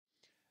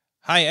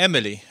Hi,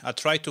 Emily. I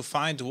tried to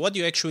find what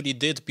you actually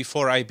did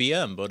before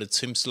IBM, but it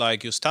seems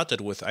like you started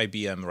with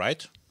IBM,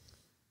 right?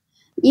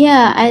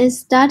 Yeah, I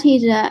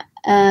started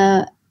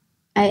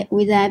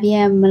with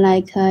IBM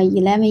like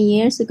 11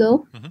 years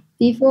ago. Hmm.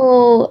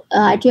 Before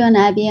I joined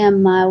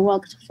IBM, I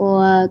worked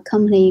for a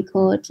company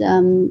called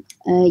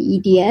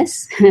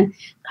EDS.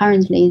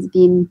 Currently, it's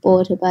been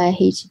bought by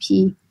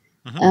HP.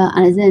 Hmm.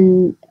 And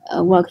then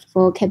worked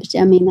for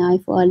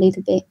Capgemini for a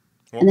little bit,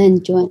 Well, and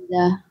then joined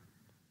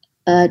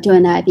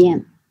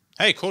IBM.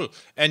 hey, cool.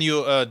 And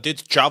you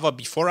did Java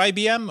before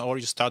IBM, or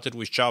you started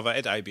with Java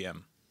at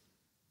IBM?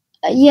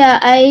 Yeah,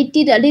 I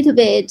did a little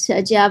bit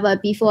Java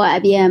before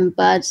IBM,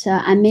 but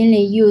I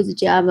mainly use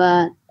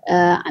Java.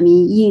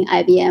 In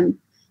IBM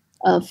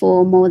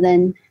for more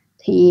than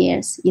 10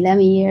 years,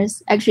 11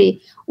 years.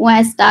 Actually, when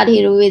I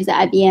started with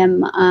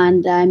IBM,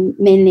 and I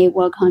mainly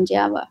work on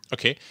Java.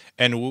 Okay.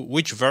 And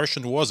which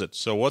version was it?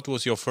 So, what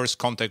was your first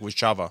contact with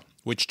Java?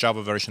 Which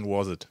Java version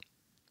was it?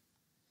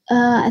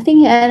 I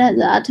think at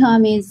that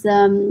time is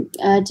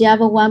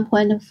Java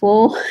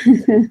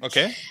 1.4.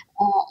 Okay.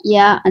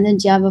 Yeah, and then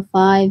Java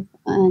 5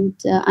 and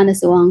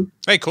so on.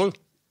 Hey, cool.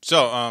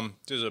 So,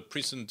 there's a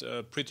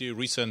pretty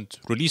recent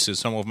releases.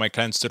 Some of my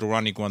clients still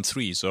running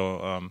 1.3.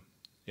 So,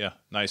 yeah,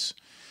 nice.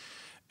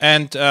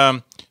 And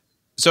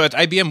so at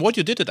IBM, what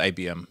you did at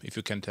IBM, if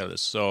you can tell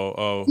us.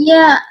 So,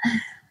 Yeah,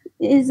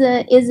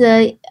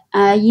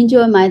 I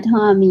enjoy my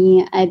time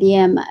in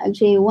IBM.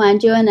 Actually, when I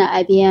joined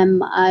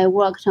IBM, I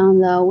worked on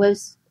the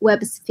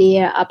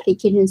WebSphere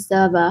application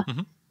server,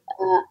 mhm.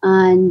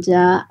 and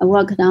I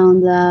worked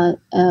on the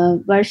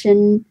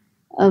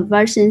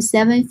version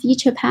 7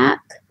 feature pack,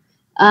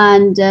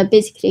 and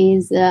basically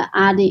is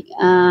added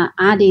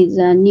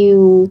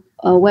new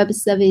web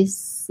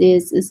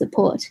services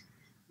support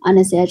and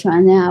etc.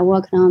 And then I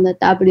worked on the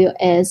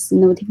WS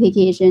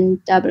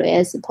notification,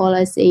 WS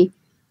policy.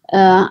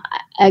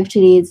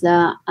 Actually,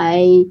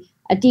 I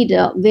did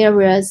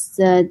various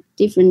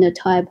different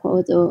type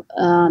of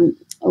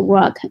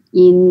work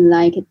in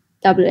like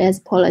WS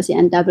policy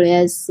and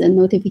WS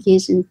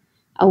notification.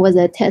 I was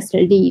a test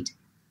lead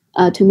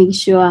to make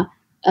sure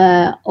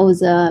all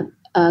the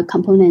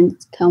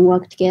components can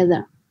work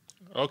together.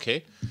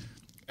 Okay.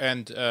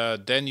 And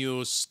then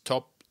you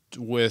stopped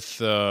with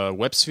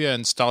WebSphere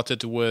and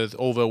started with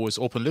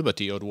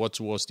OpenLiberty, or what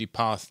was the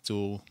path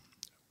to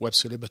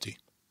WebSphere Liberty?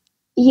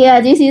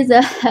 Yeah, this is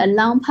a, a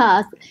long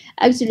path.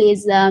 Actually,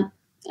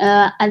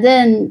 and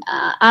then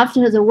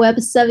after the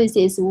web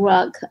services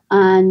work,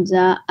 and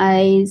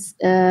I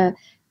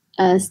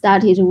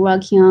started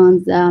working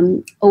on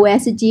the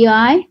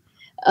OSGI,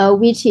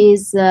 which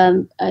is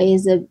a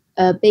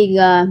big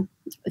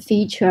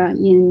feature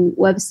in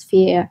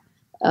WebSphere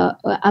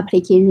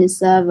application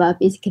server,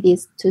 basically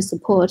to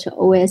support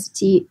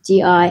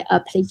OSGI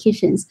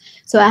applications.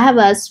 So I have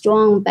a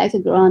strong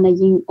background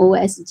in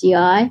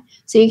OSGI.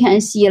 So you can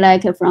see,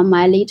 like from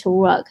my little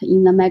work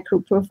in the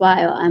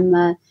MicroProfile, I'm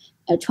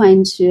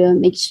trying to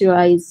make sure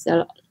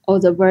all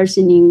the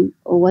versioning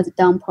was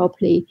done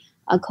properly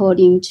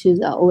according to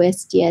the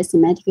OSGI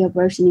semantic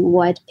versioning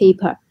white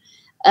paper.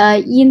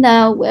 In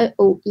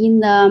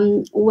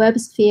the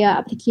WebSphere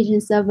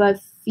application server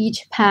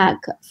feature pack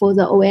for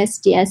the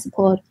OSGI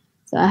support,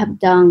 so I have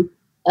done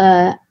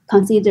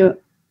considerable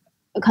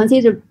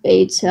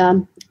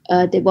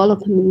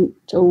development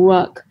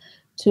work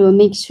to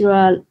make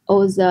sure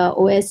all the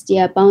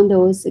OSGI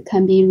bundles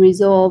can be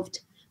resolved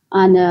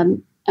and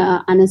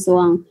so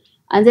on.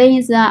 And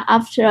then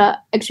after,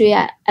 actually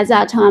at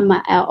that time,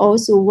 I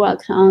also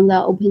worked on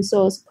the open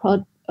source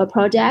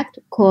project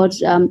called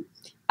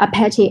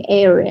Apache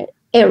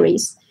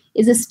Aries.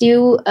 Is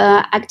still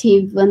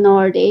active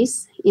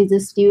nowadays.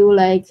 Is still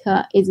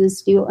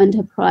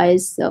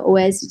enterprise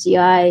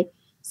OSGI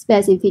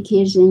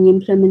specification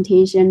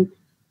implementation.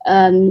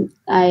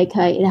 It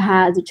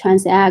has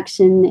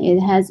transaction,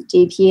 it has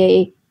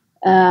JPA,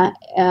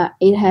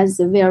 it has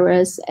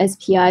various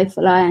SPI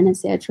fly and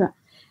etc.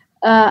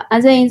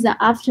 And then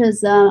after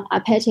the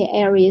Apache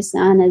Aries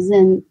and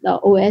then the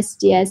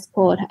OSGI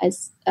support,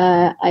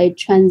 I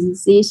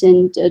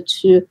transitioned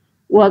to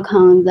work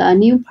on the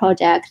new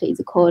project.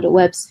 It's called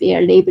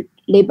WebSphere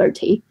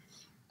Liberty.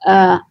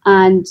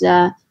 And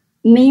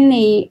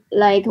mainly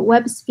like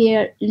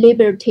WebSphere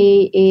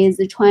Liberty is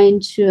trying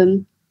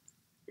to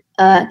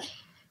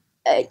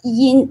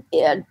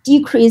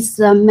decrease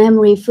the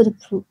memory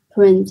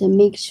footprint and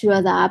make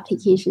sure the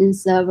application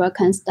server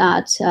can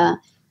start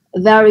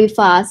very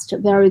fast,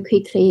 very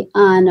quickly,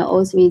 and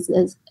also is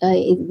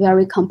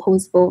very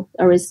composable,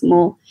 very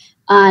small.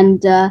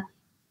 And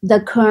the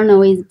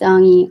kernel is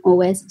done in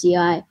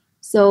OSGI.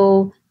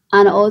 So,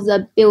 and all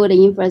the build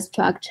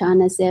infrastructure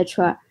and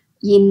etc.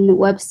 in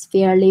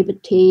WebSphere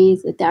Liberty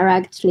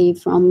directly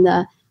from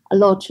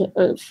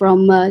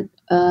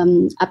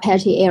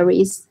Apache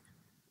Aries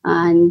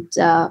and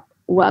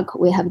work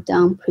we have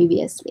done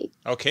previously.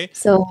 Okay.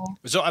 So,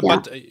 So, yeah.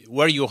 but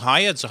were you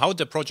hired? So, how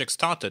the project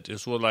started?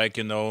 It was like,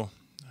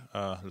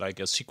 like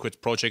a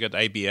secret project at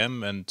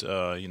IBM, and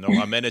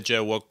our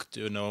manager work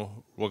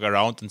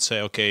around and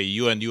say, okay,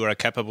 you are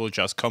capable,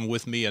 just come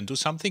with me and do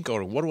something,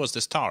 or what was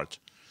the start?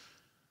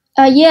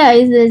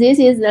 This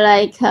is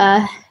like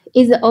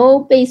it's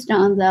all based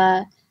on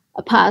the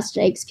past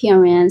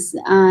experience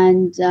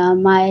and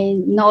my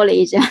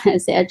knowledge,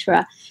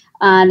 etc.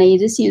 And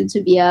it seems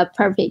to be a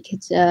perfect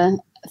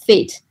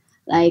fit.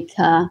 Like,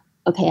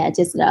 okay, I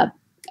just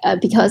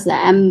because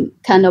I'm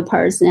kind of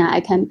person, I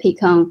can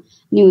pick on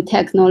new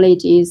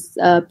technologies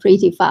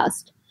pretty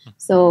fast.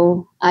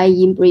 So I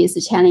embrace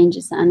the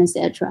challenges and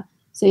etc.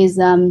 So is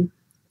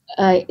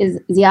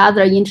the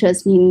other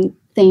interesting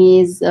thing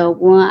is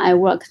when I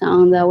worked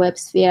on the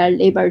WebSphere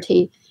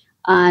Liberty,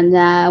 and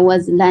I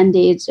was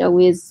landed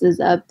with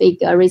a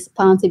big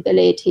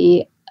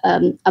responsibility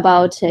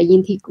about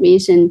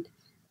integration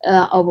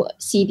of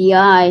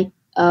CDI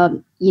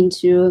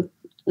into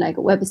like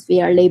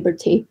WebSphere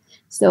Liberty.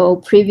 So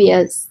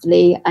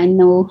previously, I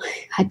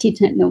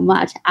didn't know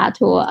much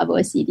at all about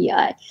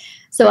CDI.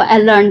 So I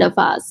learned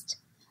fast.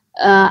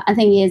 I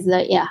think it's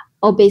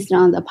all based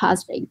on the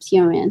past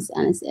experience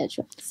and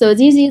etc. So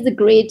this is a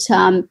great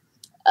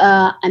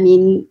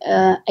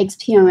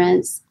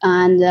experience,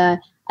 and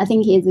I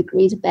think it's a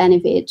great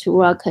benefit to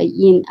work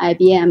in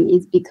IBM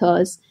is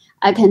because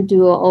I can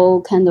do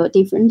all kind of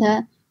different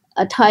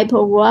type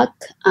of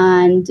work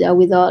and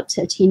without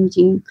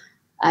changing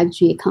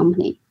actually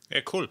company.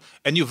 Yeah, cool.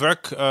 And you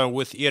work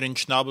with Erin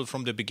Schnabel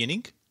from the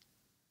beginning?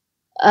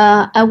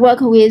 I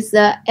work with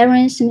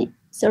Erin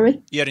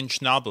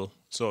Schnabel.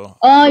 So.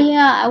 Oh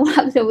yeah, I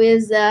worked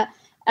with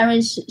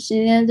Erin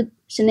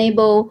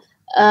Schnabel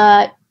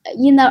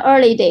in the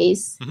early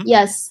days. Mm-hmm.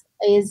 Yes,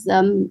 is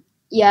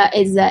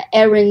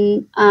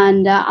Erin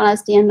and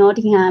Alastair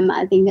Nottingham.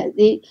 I think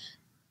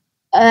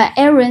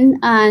Erin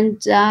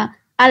and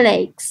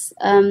Alex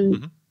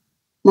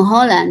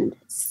Mulholland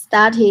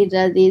started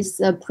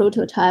this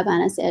prototype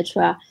and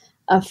etc.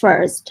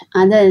 First,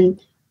 and then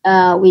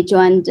we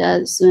joined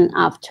soon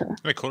after.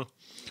 Very cool.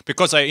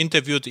 Because I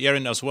interviewed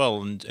Erin as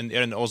well, and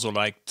Erin also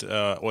liked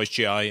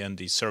OSGI and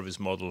the service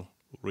model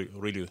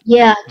really.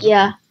 Yeah.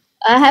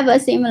 I have a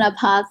similar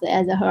path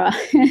as her.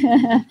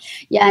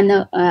 I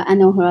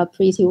know her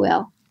pretty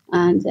well,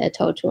 and I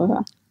talked to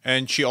her.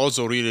 And she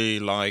also really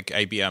liked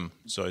IBM,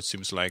 so it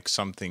seems like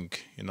something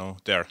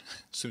there.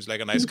 Seems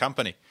like a nice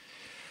company.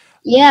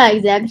 Yeah,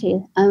 exactly.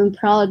 I'm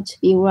proud to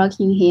be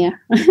working here.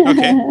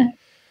 Okay.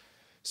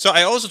 So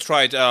I also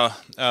tried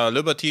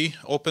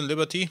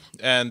OpenLiberty,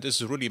 and this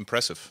is really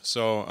impressive.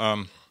 So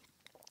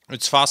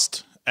it's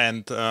fast,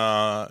 and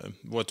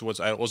what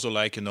I also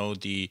like,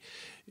 the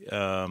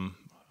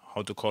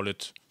how to call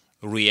it,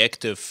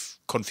 reactive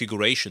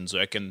configuration.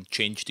 So I can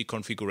change the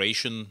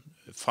configuration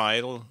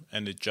file,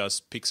 and it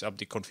just picks up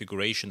the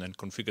configuration and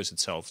configures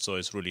itself. So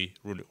it's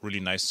really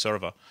nice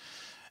server.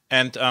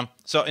 And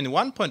so in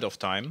one point of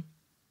time,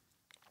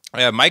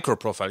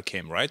 MicroProfile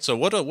came, right? So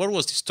what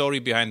was the story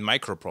behind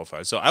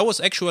MicroProfile? So I was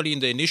actually in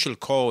the initial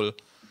call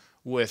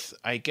with,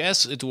 I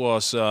guess it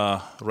was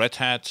Red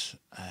Hat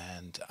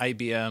and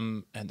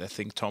IBM and I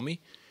think Tommy.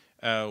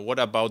 What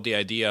about the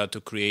idea to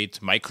create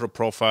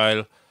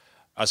MicroProfile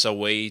as a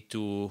way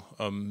to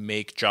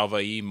make Java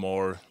EE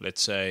more,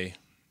 let's say,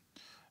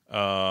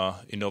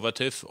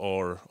 innovative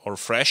or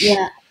fresh?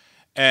 Yeah.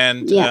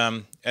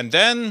 And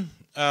then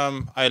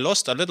I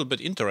lost a little bit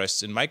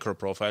interest in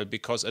MicroProfile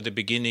because at the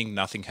beginning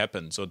nothing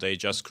happened. So they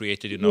just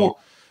created,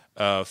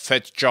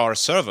 fat jar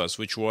servers,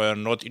 which were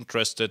not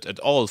interested at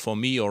all for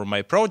me or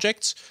my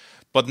projects.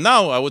 But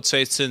now I would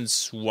say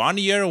since 1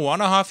 year,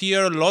 1.5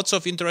 years, lots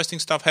of interesting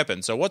stuff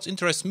happened. So what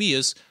interests me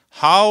is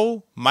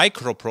how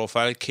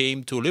MicroProfile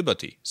came to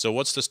Liberty. So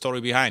what's the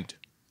story behind?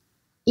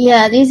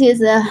 Yeah, this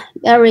is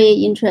very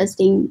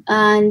interesting.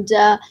 And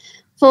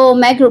for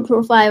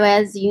MicroProfile,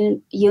 as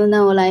you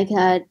know,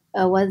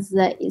 was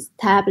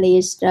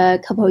established a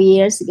couple of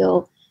years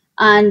ago,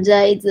 and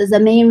the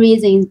main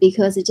reason is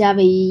because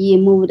Java EE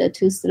moved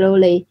too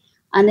slowly,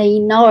 and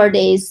in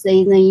nowadays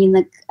in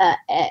the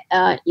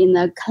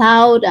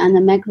cloud and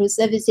the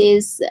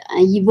microservices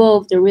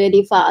evolved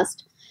really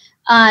fast,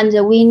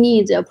 and we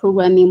need a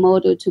programming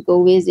model to go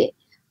with it.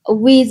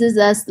 With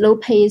the slow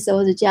pace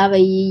of the Java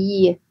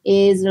EE,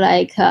 is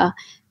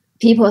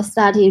people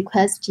started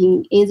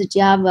questioning, is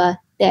Java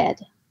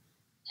dead?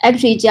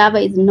 Actually, Java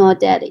is not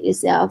dead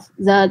itself.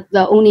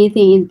 The only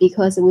thing is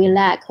because we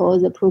lack all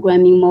the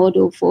programming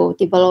model for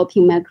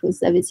developing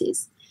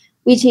microservices,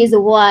 which is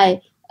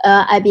why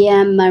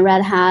IBM,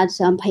 Red Hat,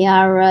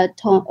 Payara,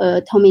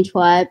 Tommy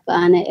Tribe,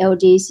 and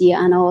LGC,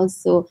 and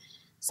also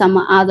some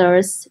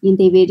others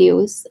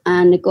individuals,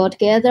 and got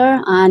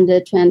together and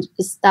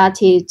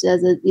started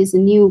this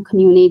new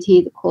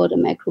community called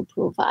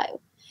MicroProfile.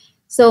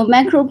 So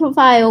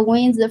MicroProfile,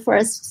 when the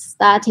first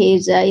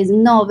started, is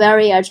not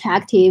very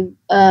attractive,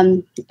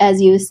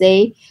 as you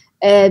say.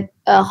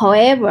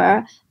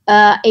 However,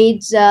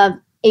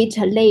 it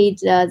laid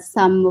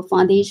some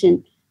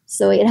foundation.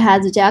 So it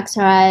has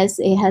JAX-RS,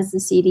 it has the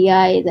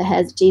CDI, it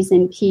has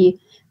JSONP,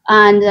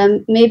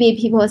 And maybe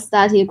people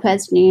started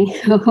questioning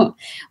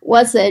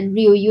what's the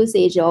real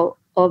usage of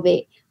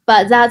it.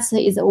 But that's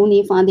its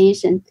only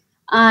foundation.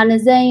 And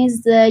then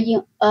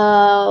in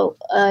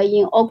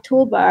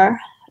October,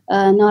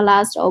 not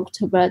last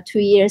October, 2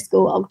 years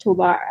ago,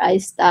 October, I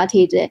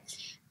started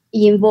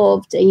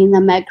involved in the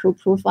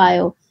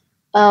MicroProfile.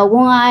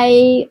 When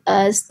I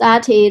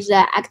started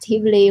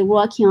actively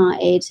working on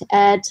it,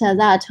 at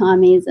that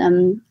time, it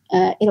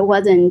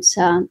wasn't,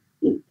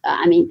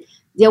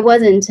 there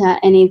wasn't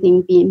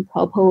anything being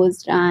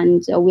proposed,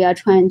 and we are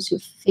trying to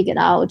figure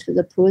out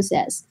the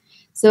process.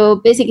 So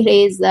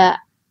basically,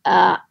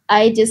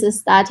 I just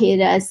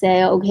started. I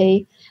say,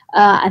 okay,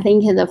 I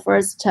think the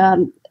first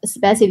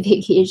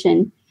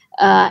specification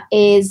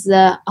is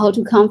how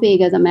to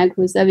configure the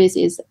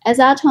microservices. At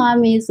that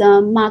time, is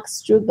Mark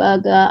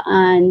Struberg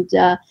and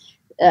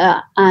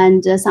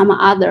some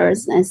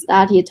others, and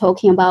started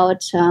talking about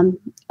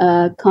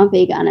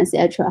config and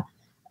etc.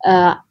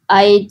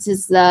 I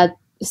just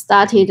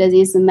started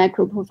this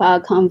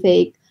MicroProfile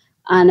config,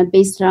 and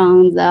based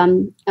on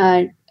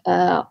the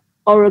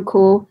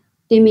Oracle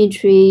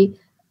Dimitri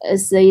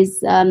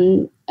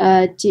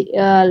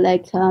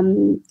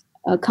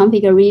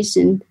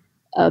configuration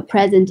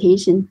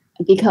presentation,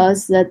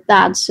 because that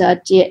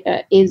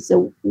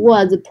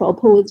was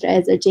proposed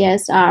as a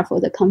JSR for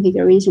the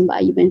configuration,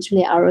 but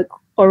eventually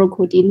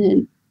Oracle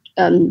didn't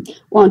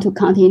want to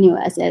continue.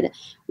 I said,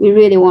 we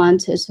really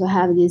wanted to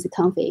have this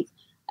config.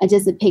 I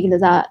just picked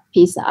that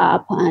piece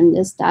up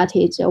and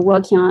started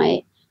working on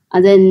it.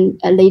 And then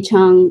later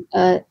on,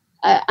 I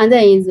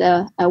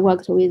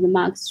worked with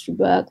Mark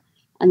Struberg,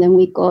 and then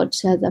we got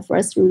the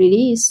first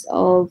release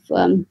of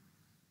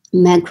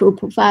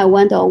MicroProfile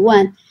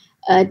 1.1,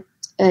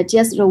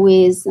 just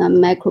with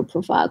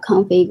MicroProfile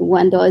config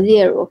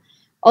 1.0.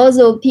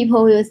 Also,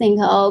 people will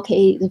think,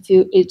 okay,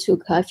 it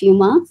took a few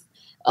months.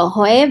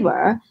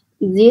 However,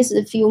 these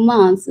few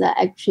months,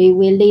 actually,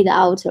 we laid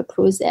out a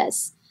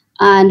process.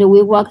 And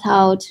we worked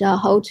out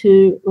how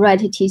to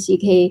write a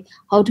TCK,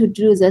 how to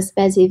do the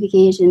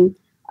specification,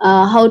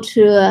 how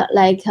to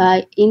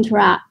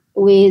interact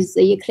with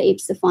the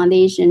Eclipse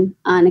Foundation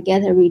and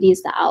get it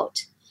released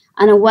out.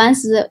 And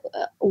once the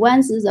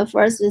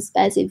first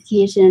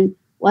specification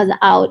was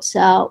out,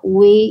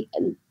 we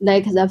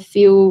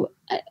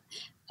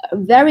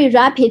very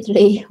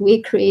rapidly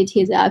we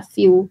created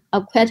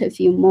quite a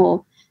few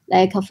more,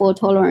 like fault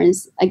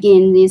tolerance.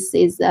 Again, this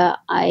is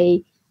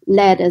I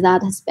led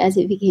that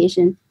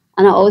specification,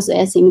 and also at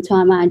the same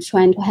time I'm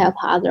trying to help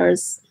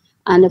others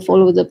and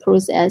follow the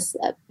process.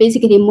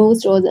 Basically,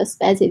 most of the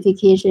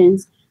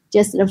specifications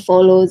just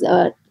follow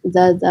the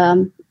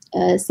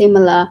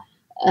similar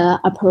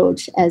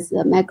approach as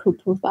the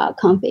MicroProfile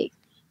config,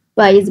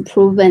 but it's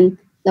proven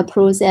the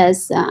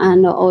process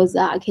and all the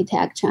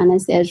architecture and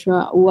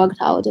etc. worked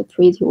out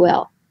pretty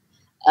well.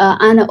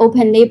 And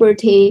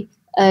OpenLiberty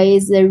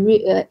is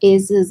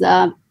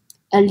a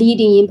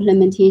leading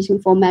implementation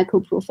for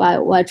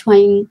MicroProfile. We're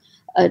trying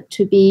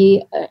to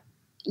be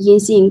in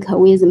sync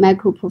with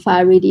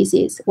MicroProfile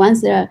releases.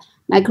 Once the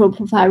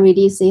MicroProfile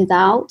release is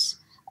out,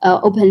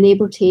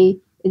 OpenLiberty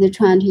is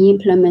trying to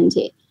implement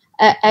it.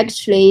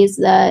 Actually,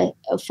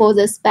 for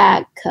the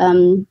spec,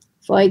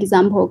 for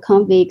example,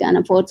 config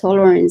and fault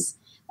tolerance,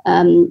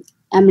 I'm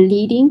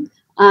leading,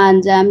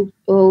 and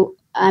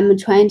I'm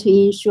trying to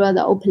ensure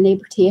that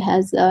OpenLiberty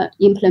has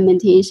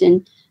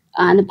implementation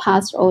and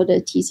passed all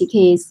the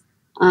TCKs,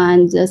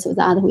 and so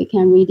that we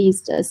can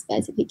release the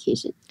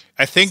specification.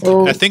 I think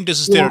this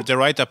is the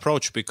right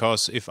approach,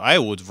 because if I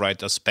would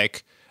write a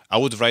spec, I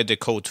would write the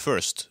code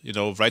first,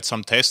 write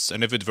some tests,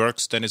 and if it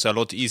works, then it's a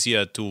lot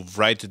easier to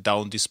write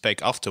down the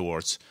spec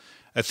afterwards.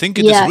 I think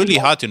it is really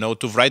hard,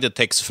 to write the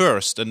text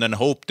first and then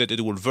hope that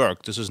it will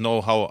work. This is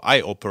not how I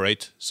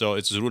operate, so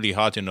it's really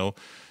hard,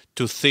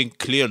 to think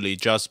clearly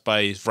just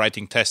by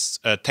writing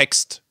text.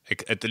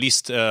 At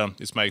least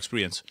it's my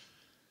experience.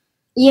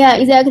 Yeah,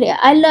 exactly.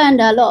 I learned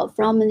a lot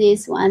from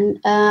this one,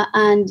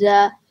 and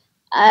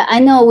I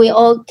know we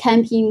all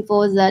camping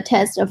for the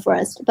test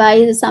first,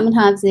 but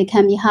sometimes it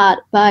can be hard.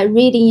 But I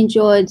really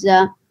enjoyed,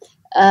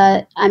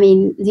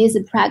 this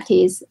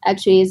practice.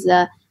 Actually,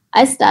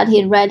 I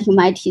started writing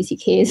my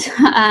TCKs,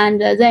 and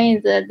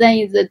then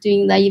is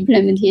doing the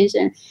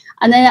implementation,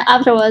 and then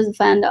afterwards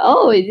find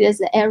there's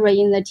an error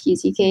in the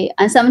TCK,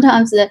 and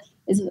sometimes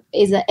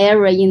is an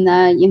error in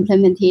the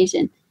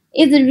implementation.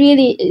 It's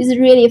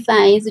really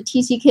fun. It's a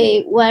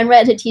TCK. When I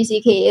write a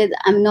TCK,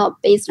 I'm not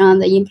based on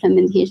the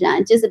implementation.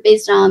 I'm just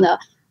based on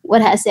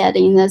what I said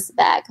in the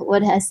spec,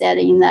 what I said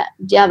in the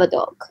Java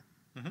doc.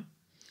 Mm-hmm.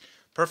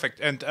 Perfect.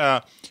 And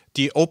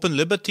the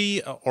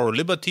OpenLiberty or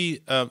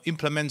Liberty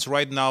implements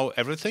right now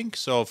everything.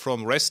 So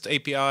from REST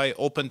API,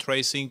 Open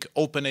Tracing,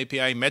 Open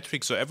API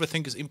metrics, so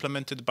everything is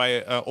implemented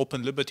by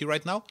OpenLiberty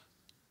right now?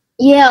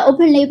 Yeah,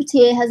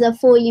 OpenLiberty has a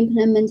full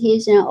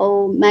implementation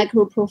of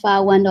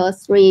MicroProfile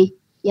 1.3.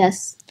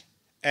 Yes.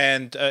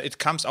 And it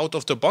comes out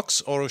of the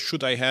box, or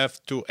should I have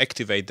to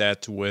activate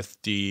that with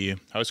the,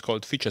 how it's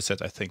called, feature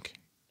set, I think?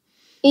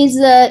 Is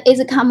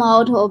come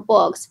out of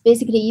box.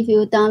 Basically, if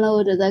you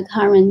download the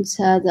current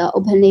the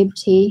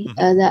OpenLiberty,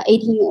 the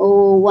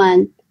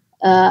 1801,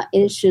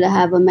 it should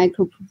have a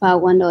MicroProfile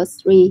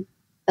 1.3.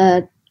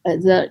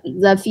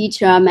 The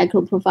feature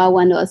MicroProfile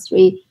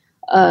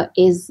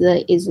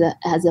 1.3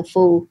 has a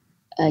full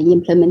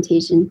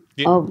implementation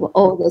of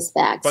all the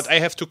specs. But I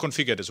have to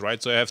configure this,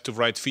 right? So I have to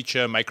write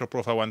feature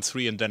MicroProfile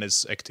 1.3 and then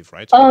it's active,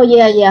 right? Oh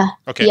yeah.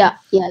 Okay. Yeah.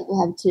 You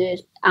have to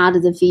add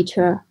the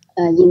feature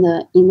in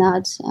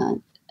that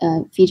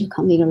feature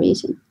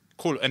configuration.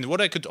 Cool. And what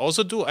I could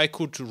also do, I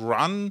could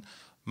run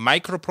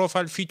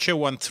MicroProfile feature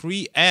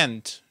 1.3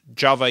 and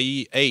Java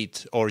EE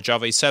 8 or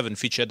Java EE 7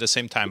 feature at the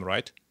same time,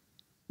 right?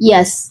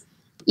 Yes.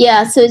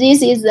 Yeah. So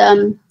this is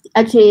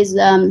actually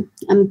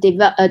I'm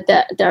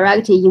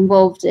directly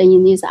involved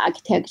in this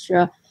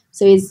architecture.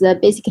 So it's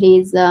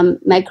basically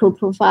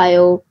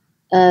MicroProfile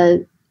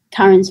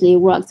currently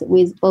works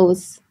with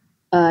both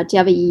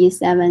Java EE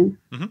 7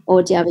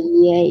 or Java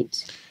EE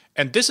 8.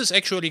 And this is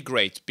actually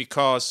great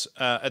because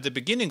at the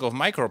beginning of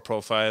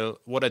MicroProfile,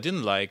 what I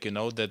didn't like,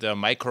 that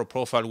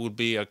MicroProfile would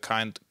be a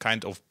kind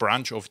of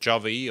branch of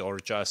Java EE or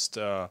just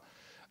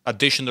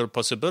additional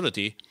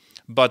possibility.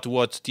 But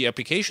what the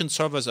application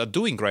servers are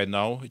doing right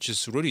now, which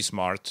is really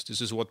smart,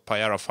 this is what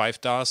Payara 5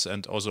 does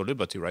and also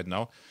Liberty right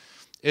now,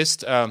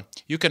 is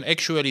you can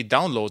actually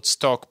download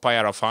stock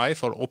Payara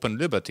 5 or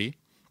OpenLiberty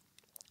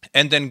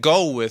and then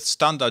go with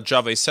standard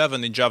Java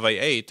 7 and Java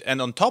 8.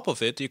 And on top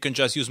of it, you can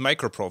just use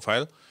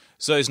MicroProfile.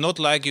 So it's not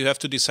like you have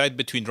to decide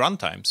between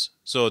runtimes.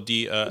 So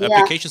the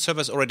application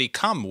servers already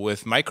come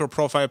with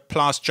MicroProfile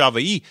plus Java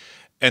EE.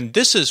 And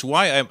this is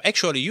why I'm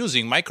actually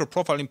using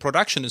MicroProfile in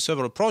production in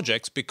several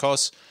projects,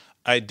 because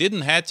I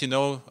didn't have,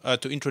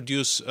 to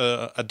introduce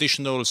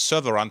additional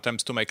server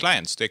runtimes to my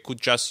clients. They could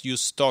just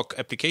use stock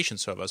application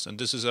servers. And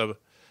this is a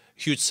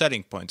huge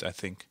selling point, I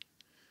think.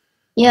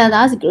 Yeah,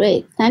 that's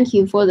great. Thank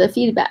you for the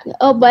feedback.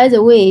 Oh, by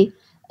the way,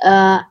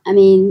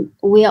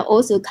 we are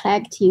also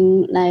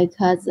collecting a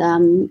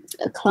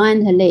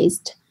client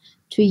list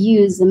to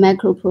use the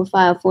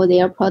MicroProfile for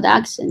their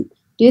production.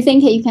 Do you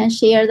think you can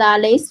share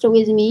that list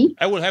with me?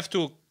 I will have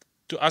to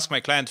ask my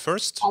client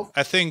first.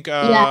 I think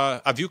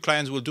a few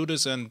clients will do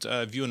this and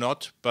a few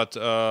not, but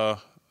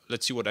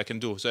let's see what I can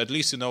do. So at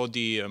least,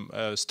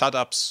 the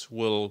startups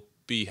will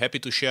be happy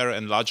to share,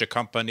 and larger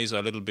companies are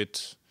a little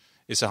bit,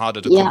 it's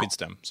harder to convince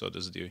them. So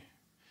this is the...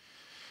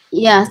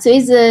 Yeah, so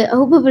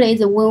hopefully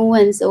it's a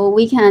win-win. So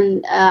we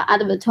can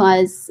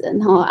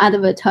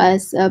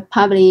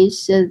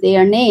publish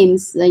their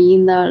names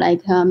in the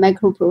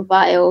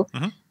MicroProfile,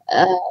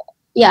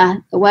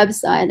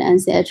 website,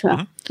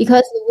 etc.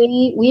 Because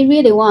we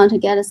really want to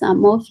get some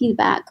more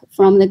feedback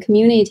from the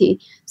community.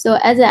 So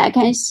as I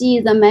can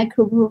see, the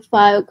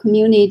MicroProfile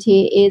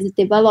community is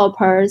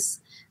developers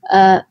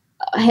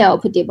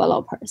help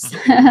developers.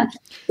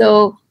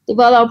 So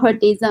developer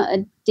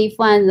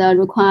define the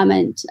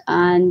requirement,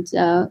 and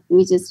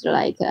we just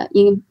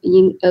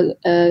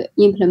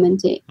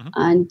implement it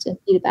and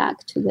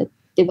feedback to the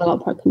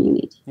developer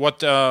community.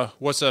 What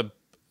was the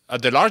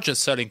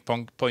largest selling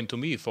point to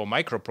me for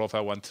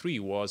MicroProfile 1.3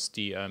 was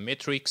the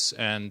metrics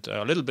and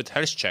a little bit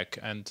health check.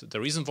 And the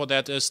reason for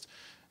that is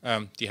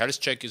the health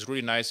check is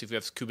really nice if you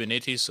have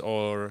Kubernetes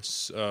or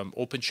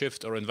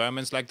OpenShift or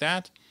environments like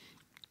that.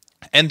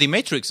 And the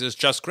matrix is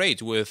just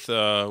great with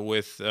the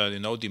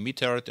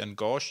metered and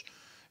gauge.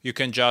 You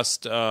can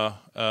just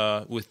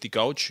with the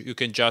gauge you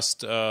can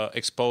just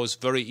expose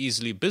very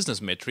easily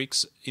business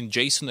metrics in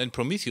JSON and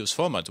Prometheus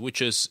format,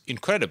 which is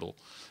incredible.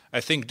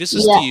 I think this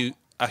is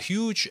a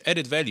huge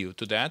added value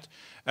to that.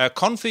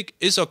 Config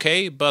is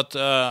okay, but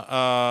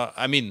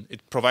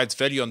it provides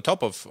value on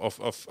top of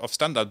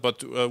standard.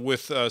 But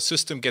with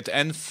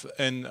system-get-env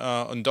and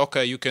on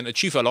Docker, you can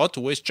achieve a lot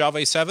with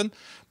Java 7.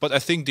 But I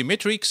think the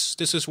metrics,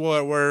 this is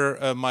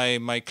where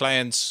my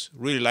clients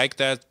really like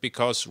that,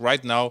 because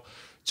right now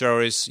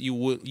you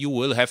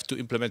will have to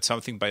implement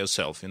something by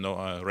yourself,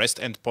 a REST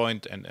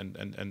endpoint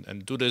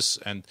and do this.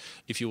 And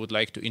if you would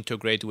like to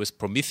integrate with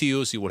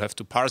Prometheus, you will have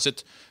to parse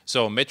it.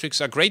 So metrics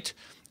are great.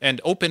 And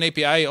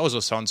OpenAPI also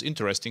sounds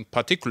interesting,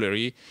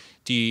 particularly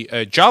the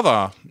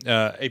Java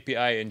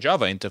API and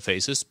Java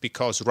interfaces,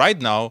 because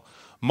right now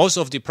most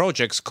of the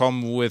projects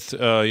come with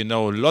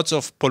lots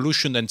of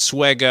pollution and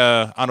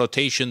swagger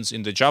annotations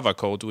in the Java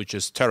code, which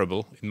is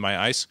terrible in my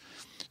eyes.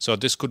 So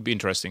this could be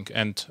interesting.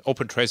 And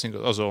open tracing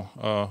is also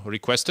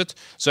requested.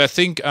 So I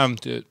think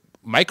the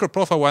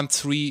MicroProfile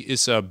 1.3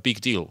 is a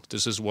big deal.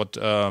 This is what,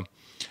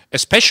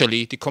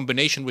 especially the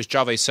combination with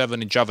Java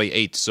 7 and Java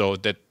 8, so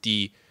that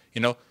the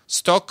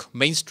stock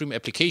mainstream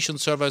application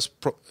servers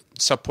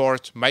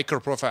support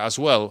MicroProfile as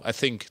well. I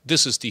think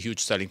this is the huge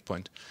selling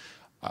point.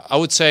 I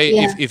would say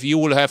if you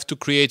will have to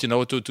create, to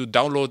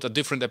download a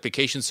different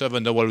application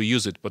server, no one will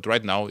use it. But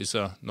right now it's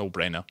a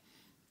no-brainer.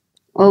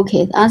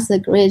 Okay, that's a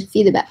great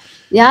feedback.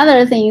 The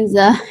other thing is,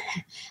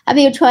 have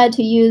you tried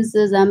to use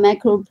the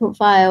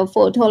MicroProfile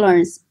fault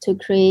tolerance to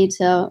create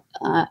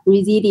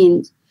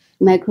resilient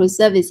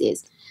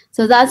microservices?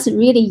 So that's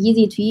really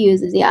easy to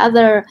use. The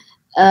other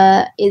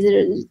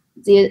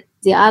is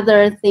the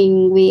other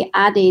thing we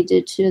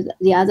added to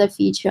the other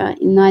feature,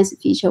 nice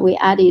feature we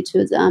added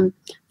to the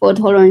fault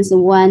tolerance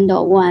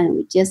 1.1,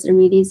 we just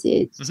released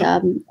it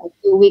a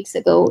few weeks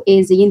ago,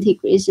 is the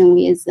integration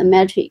with the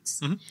metrics.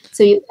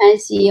 So you can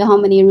see how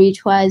many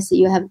retries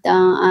you have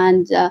done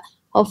and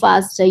how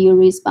fast you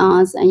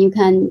respond, and you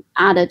can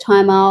add a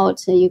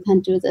timeout, you can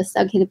do the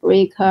circuit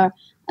breaker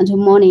and to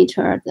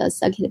monitor the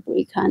circuit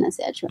breaker and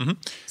etc.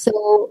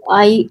 So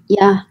I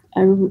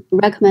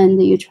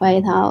recommend you try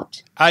it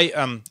out. I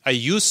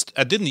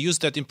didn't use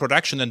that in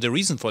production, and the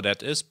reason for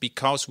that is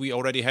because we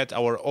already had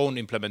our own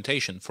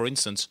implementation. For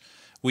instance,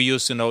 we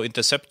use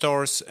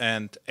interceptors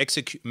and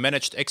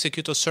managed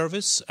executor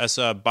service as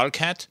a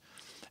bulkhead,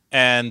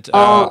 and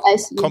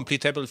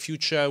completable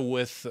future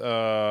with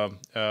to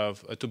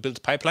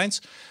build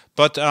pipelines.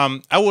 But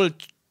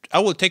I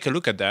will take a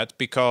look at that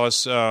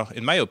because,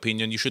 in my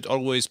opinion, you should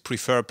always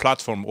prefer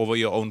platform over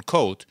your own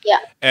code. Yeah.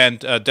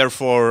 And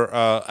therefore,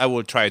 I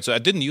will try it. So I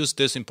didn't use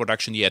this in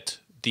production yet,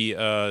 the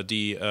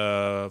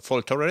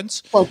fault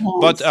tolerance.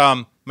 But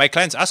my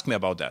clients ask me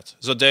about that.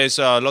 So there's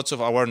lots of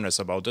awareness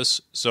about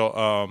this. So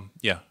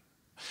yeah,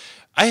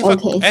 I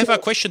have a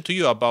question to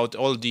you about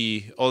all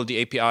the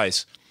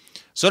APIs.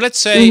 So let's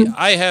say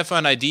I have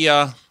an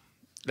idea.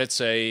 Let's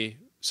say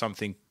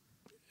something,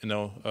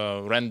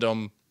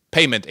 random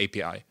payment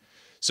API.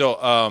 So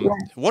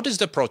what is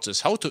the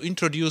process? How to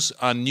introduce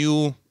a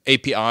new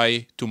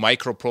API to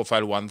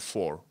MicroProfile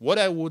 1.4? What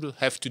I would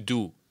have to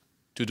do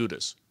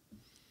this?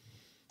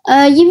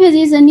 If it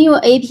is a new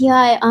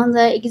API on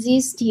the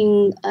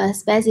existing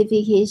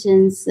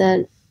specifications,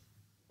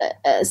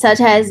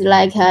 such as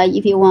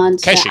if you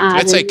want caching,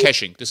 let's say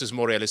caching. This is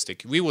more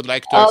realistic. We would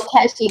like to have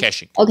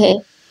caching. Okay,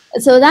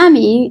 so that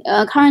means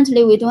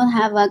currently we don't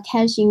have a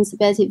caching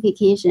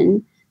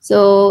specification.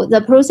 So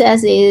the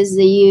process is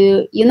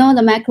the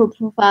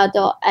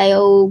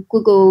MicroProfile.io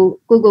Google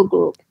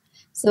group.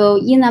 So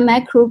in the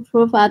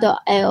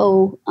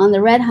MicroProfile.io, on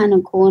the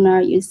right-hand corner,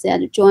 you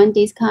said join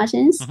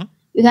discussions.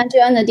 You can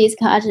join the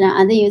discussion,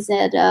 and then you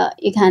said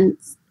you can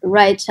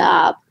write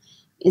up.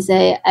 You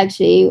say,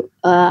 actually,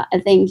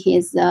 I think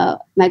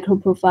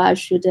MicroProfile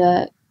should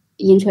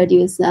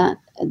introduce the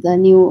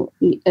new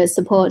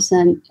support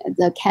and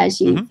the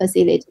caching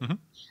facility.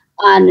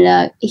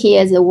 And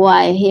here's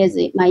why, here's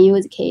my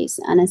use case,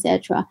 and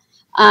etc.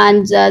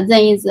 And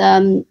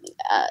then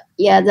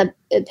the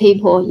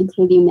people,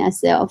 including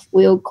myself,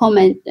 will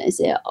comment and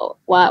say,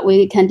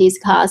 we can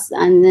discuss,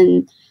 and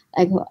then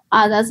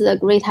that's a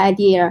great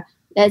idea.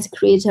 Let's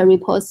create a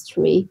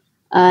repository.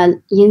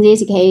 In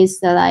this case,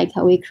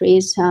 we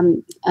create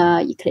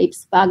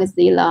Eclipse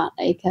Bugzilla,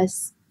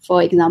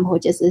 for example,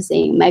 just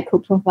saying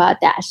MicroProfile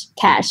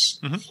 -cache,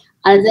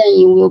 and then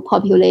you will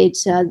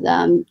populate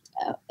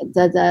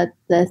the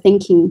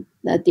thinking,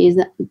 the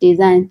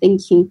design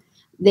thinking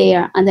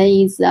there, and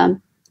then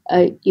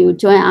you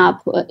join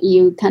up,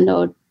 you kind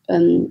of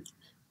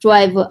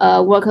drive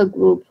a worker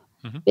group.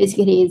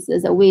 Basically, it's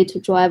the way to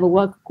drive a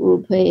work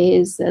group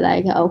is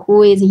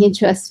who is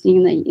interested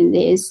in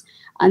this,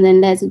 and then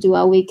let's do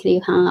a weekly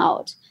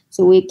hangout.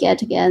 So we get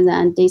together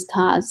and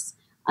discuss,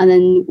 and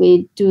then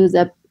we do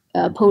the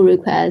pull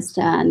request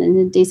and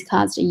then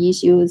discuss the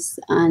issues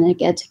and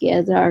get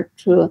together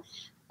to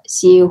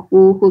see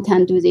who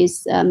can do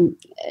this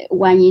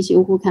one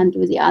issue, who can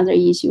do the other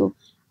issue.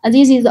 And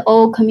this is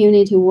all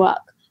community work.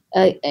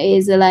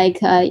 Is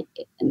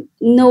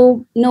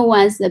no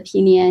one's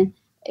opinion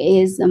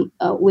is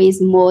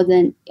with more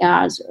than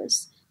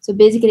others. So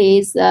basically,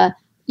 it's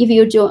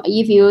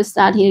if you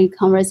start a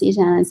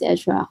conversation,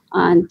 etc.,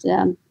 and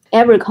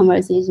every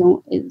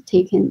conversation is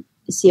taken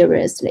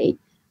seriously,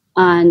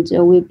 and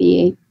will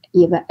be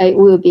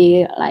will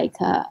be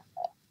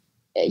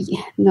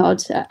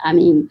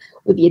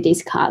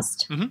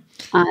discussed and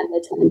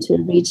trying to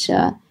reach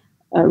a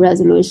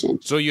resolution.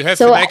 So you have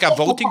a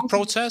voting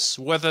process,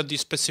 whether the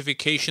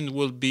specification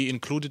will be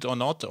included or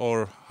not,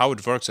 or how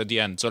it works at the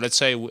end. So let's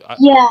say there's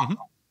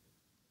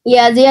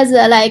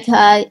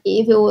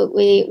if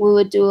we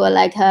would do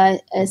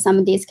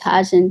some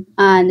discussion,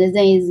 and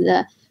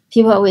then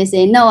people will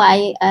say, no,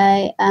 I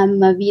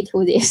am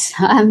veto this.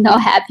 I'm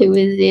not happy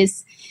with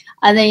this,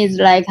 and then it's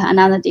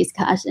another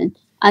discussion,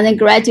 and then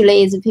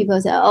gradually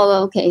people say,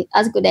 oh, okay,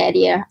 that's a good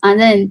idea, and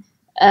then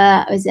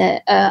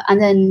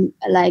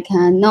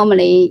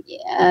normally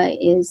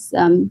is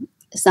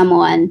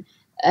someone,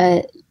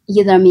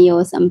 either me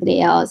or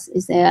somebody else,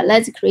 is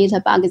let's create a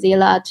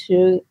Bugzilla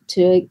to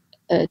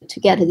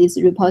get this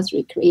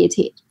repository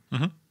created.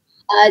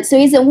 So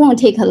it won't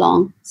take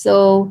long.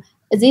 So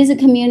this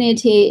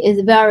community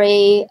is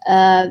very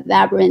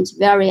vibrant,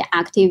 very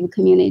active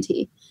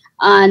community,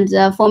 and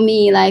for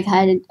me, I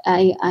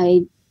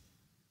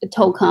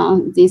talk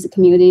on this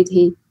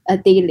community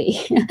daily.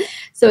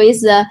 So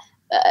it's a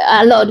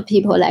lot of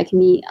people like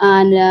me,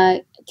 and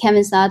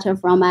Kevin Sutter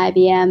from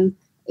IBM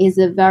is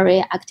very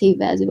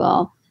active as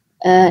well.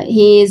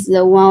 He is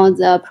one of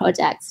the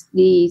project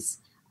leads,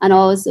 and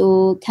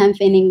also Ken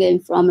Finnegan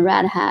from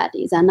Red Hat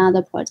is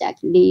another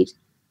project lead.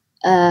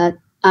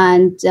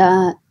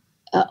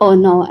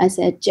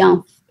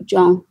 John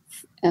John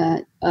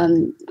Clingan.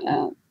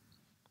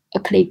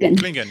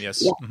 Klingon,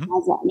 yes. Yeah,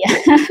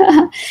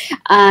 yeah.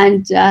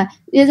 And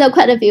there's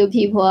quite a few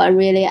people are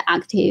really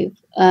active.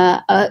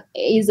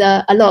 Is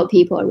a lot of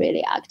people are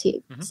really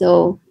active.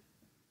 So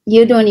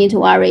you don't need to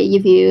worry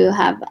if you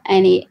have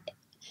any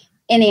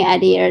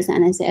ideas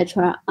and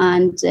etc.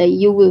 And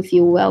you will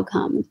feel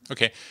welcomed.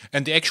 Okay,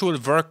 and the actual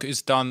work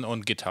is done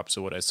on GitHub.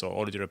 So what I saw,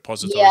 all the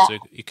repositories, so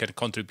you can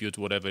contribute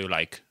whatever you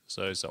like.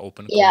 So it's an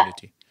open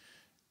community.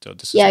 So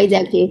this is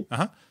exactly.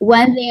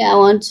 One thing I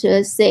want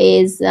to say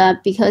is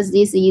because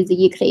this is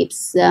the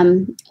Eclipse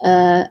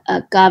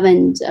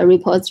governed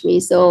repository,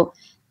 so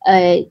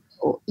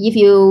if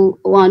you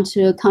want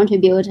to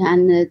contribute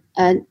and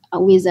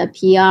with a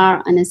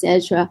PR and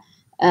etc.,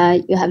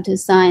 you have to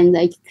sign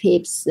the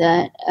Eclipse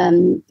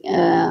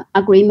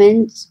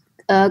agreement,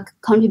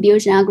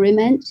 contribution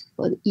agreement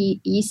for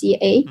the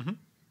ECA.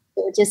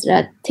 So just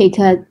take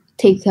a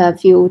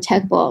few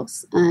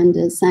checkbox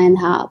and sign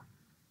up.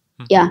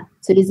 Yeah,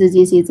 so this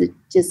is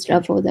just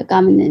for the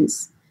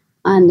governance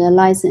and the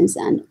license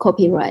and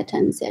copyright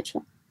and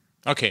etc.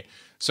 Okay,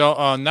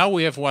 so now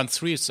we have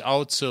 1.3. It's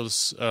out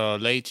since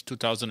late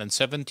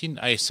 2017.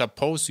 I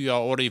suppose you are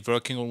already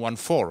working on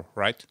 1.4,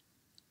 right?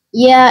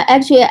 Yeah,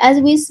 actually,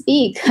 as we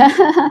speak,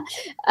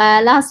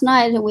 last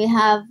night we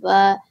have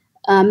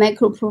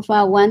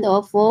MicroProfile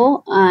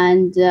 1.4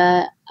 and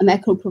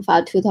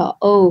MicroProfile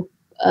 2.0.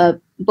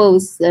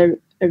 Both,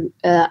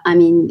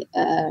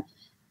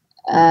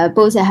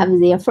 both have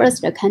their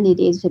first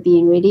candidates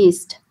being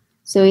released.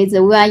 So we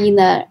are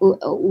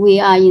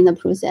in the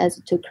process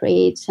to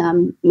create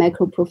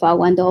MicroProfile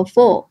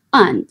 1.4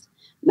 and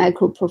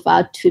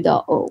MicroProfile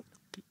 2.0.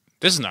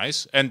 This is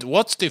nice. And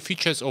what's the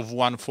features of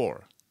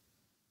 1.4?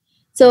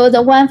 So the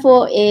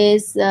 1.4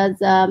 is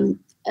there's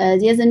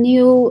a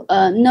new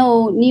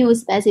no new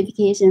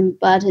specification,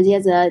 but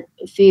there's a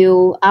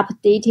few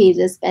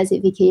updated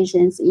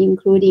specifications,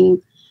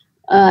 including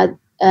a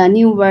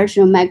new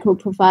version of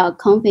MicroProfile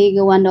config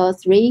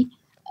 1.3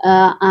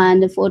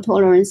 and fault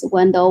tolerance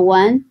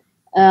 1.1,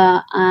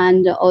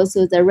 and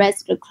also the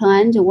REST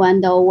client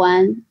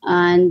 1.1,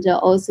 and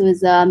also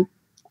the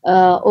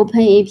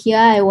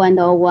OpenAPI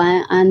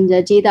 1.1 and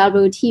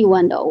JWT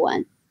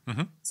 1.1.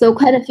 So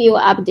quite a few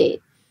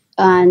updates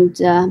and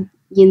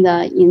in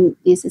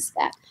this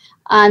spec.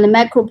 And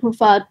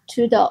MicroProfile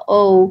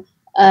 2.0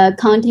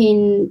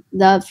 contain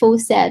the full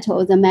set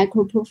of the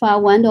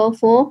MicroProfile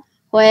 1.4.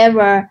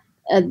 However,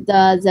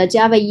 the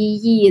Java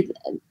EE,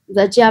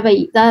 the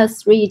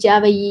three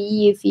Java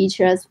EE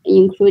features,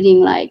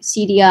 including like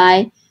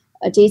CDI,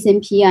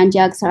 JSONP, and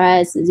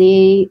JAX-RS,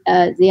 they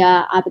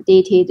are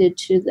updated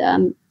to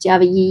the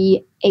Java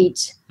EE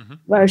 8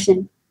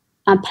 version.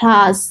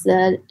 Plus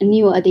the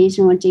new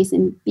additional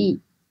JSONB.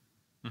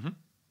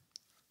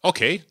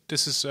 Okay,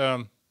 this is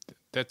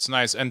that's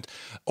nice. And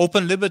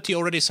OpenLiberty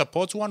already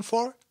supports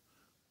 1.4?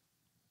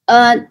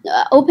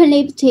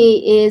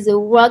 OpenLiberty is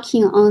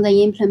working on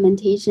the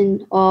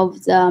implementation of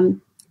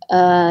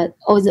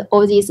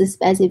all these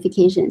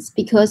specifications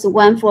because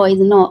 1.4 is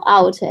not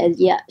out as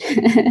yet.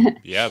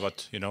 Yeah,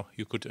 but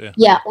you could.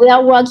 Yeah, we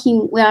are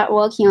working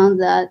on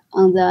the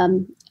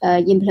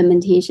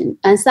implementation,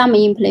 and some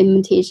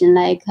implementation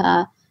like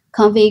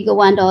config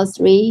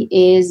 1.3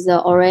 is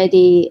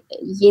already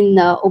in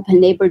the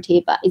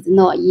OpenLiberty, but it's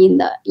not in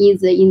the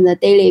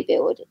daily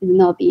build. It's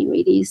not being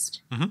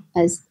released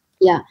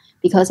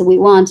because we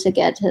want to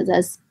get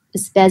the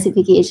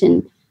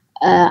specification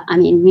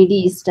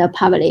released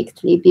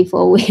publicly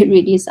before we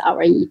release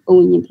our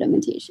own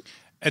implementation.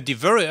 At the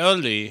very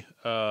early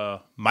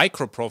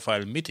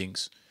MicroProfile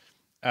meetings,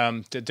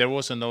 there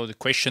was the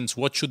questions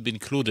what should be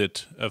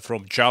included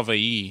from Java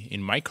EE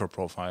in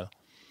MicroProfile.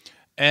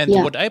 And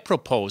what I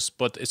proposed,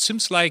 but it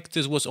seems like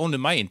this was only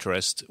my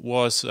interest,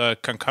 was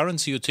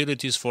concurrency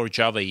utilities for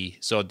Java EE.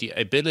 So the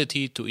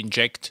ability to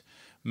inject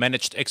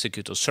managed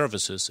executor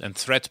services and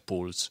thread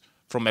pools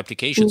from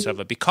application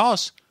server,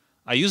 because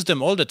I use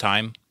them all the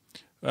time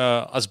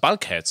as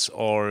bulkheads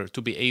or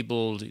to be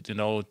able,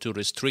 to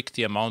restrict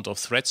the amount of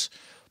threads.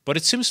 But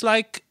it seems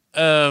like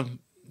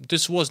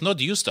this was not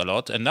used a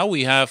lot, and now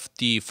we have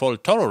the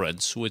fault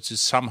tolerance, which is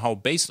somehow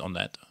based on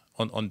that.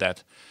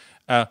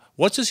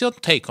 What is your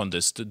take on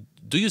this?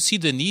 Do you see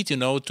the need,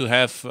 to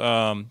have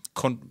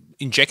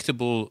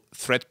injectable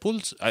thread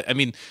pools? I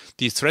mean,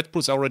 the thread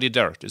pools are already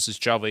there. This is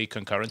Java EE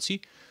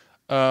concurrency,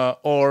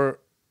 or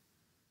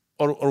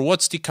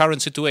what's the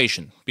current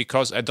situation?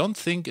 Because I don't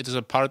think it is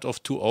a part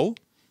of 2.0.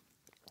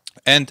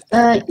 And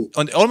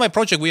on all my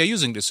project, we are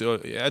using this. So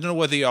I don't know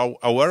whether you are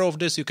aware of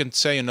this. You can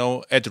say,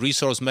 add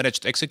resource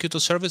managed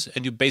executor service,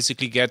 and you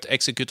basically get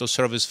executor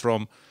service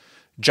from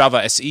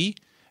Java SE.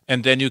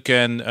 And then you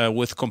can,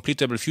 with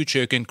completable future,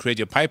 you can create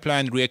your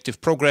pipeline, reactive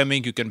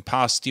programming. You can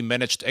pass the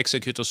managed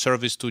executor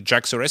service to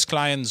JAX-RS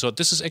client. So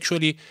this is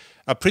actually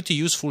a pretty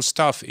useful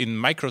stuff in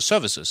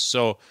microservices.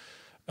 So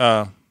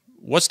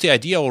what's the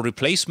idea or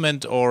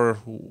replacement or,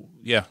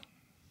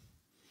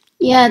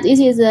 Yeah, this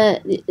is an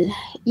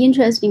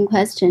interesting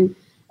question.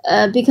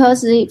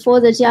 because for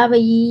the Java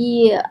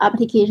EE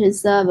application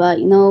server,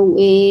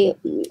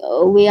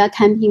 we are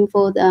camping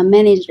for the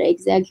managed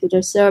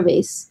executor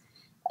service.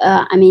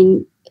 I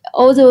mean,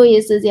 although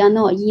they are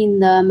not in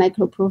the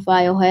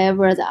MicroProfile,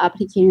 however, the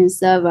application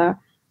server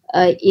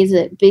is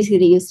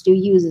basically you still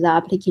use the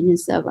application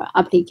server.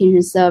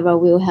 Application server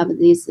will have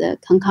this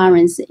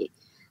concurrency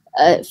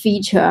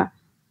feature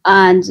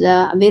and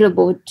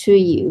available to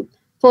you.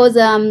 For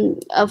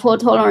the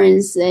fault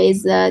tolerance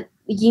is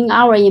in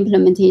our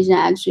implementation,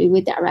 actually,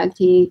 we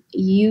directly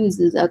use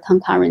the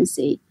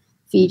concurrency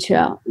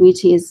feature,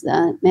 which is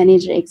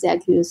managed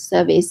executive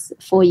service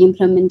for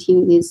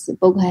implementing this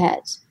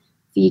bulkhead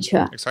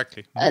feature.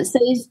 Exactly.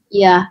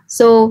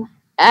 So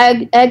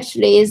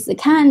actually, it's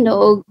kind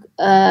of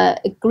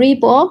gray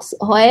box.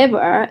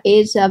 However,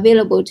 it's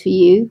available to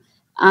you,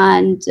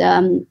 and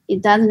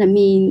it doesn't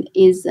mean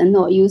it's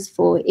not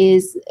useful.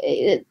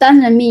 It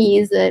doesn't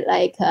mean it's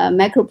like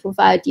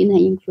MicroProfile didn't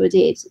include it.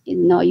 It's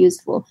not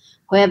useful.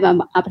 However,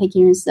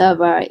 application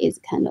server is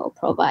kind of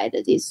provide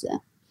this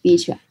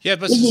feature. Yeah,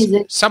 but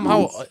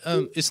somehow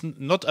it's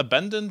not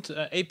abandoned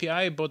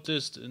API, but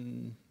there's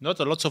not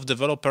a lot of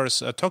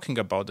developers talking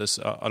about this.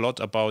 A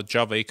lot about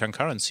Java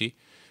concurrency,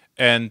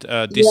 and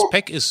this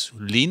spec is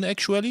lean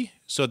actually.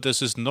 So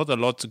this is not a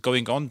lot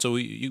going on. So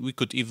we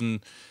could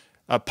even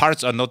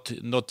parts are not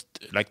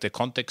like the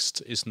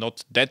context is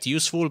not that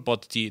useful,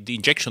 but the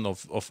injection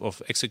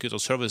of executor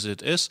service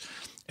it is.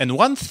 And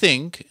one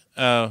thing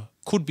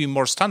could be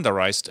more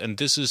standardized, and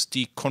this is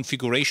the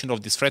configuration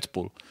of the thread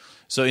pool.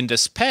 So in the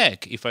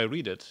spec, if I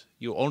read it,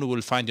 you only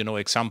will find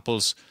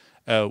examples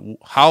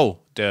how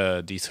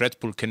the thread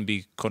pool can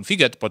be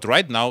configured, but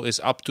right now is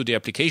up to the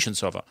application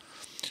server.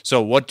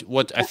 So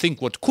what I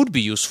think what could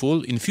be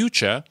useful in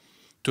future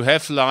to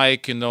have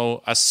like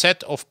a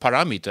set of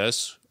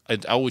parameters,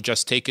 and I would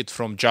just take it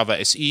from Java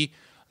SE,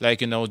 like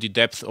the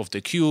depth of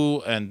the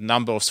queue and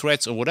number of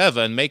threads or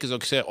whatever, and make it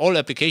okay. All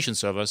application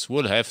servers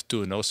will have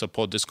to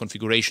support this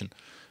configuration.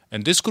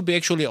 And this could be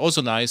actually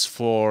also nice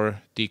for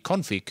the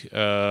config,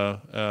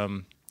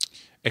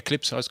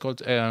 Eclipse, how it's called,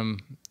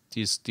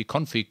 the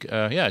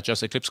config,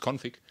 just Eclipse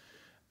config.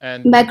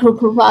 And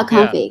MicroProfile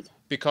config.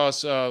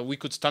 Because we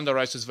could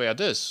standardize this via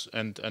this,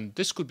 and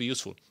this could be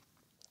useful.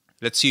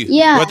 Let's see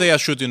whether I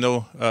should,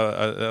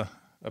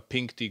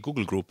 ping the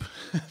Google group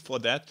for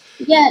that.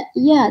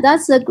 Yeah,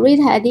 that's a great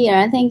idea.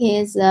 I think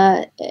is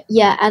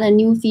add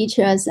new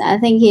features. I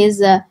think is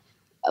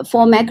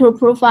for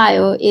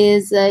MicroProfile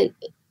is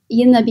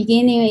in the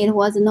beginning it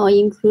was not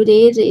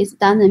included. It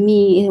doesn't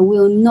mean it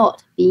will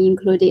not be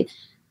included.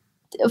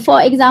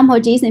 For example,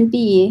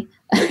 JSON-B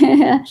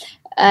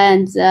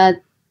and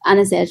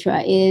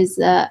etc. is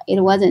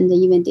it wasn't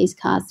even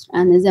discussed,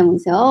 and then we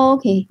say,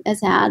 okay,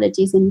 let's add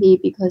JSON-B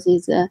because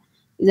it's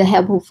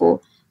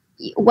helpful.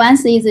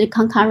 Once the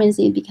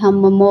concurrency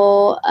become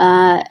more,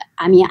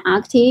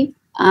 active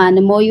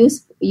and more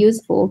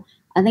useful,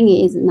 I think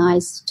it is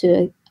nice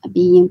to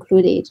be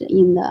included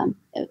in the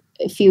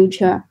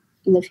future.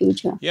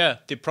 Yeah,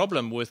 the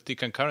problem with the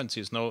concurrency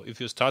is now if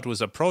you start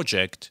with a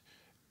project,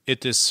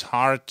 it is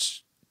hard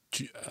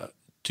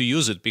to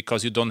use it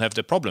because you don't have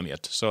the problem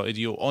yet. So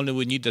you only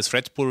will need the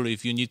thread pool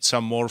if you need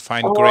some more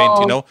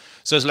fine-grained,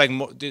 So it's like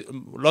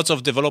lots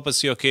of developers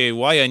say, okay,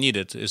 why I need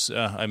it is,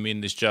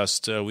 it's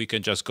just we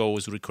can just go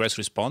with request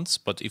response.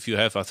 But if you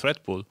have a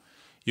thread pool,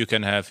 you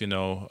can have,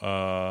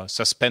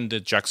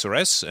 suspended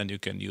JAX-RS, and you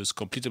can use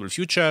completable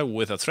future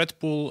with a thread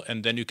pool,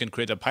 and then you can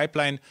create a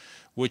pipeline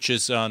which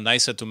is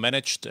nicer to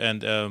manage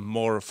and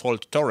more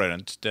fault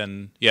tolerant.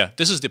 Then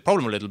this is the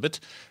problem a little bit.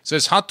 So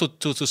it's hard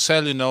to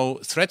sell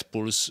thread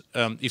pools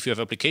if you have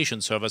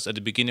application servers at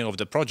the beginning of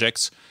the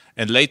projects,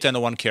 and later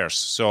no one cares.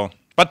 So,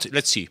 but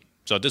let's see.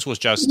 So this was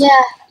just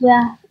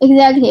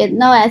exactly.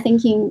 Now I'm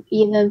thinking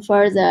even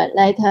further,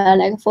 like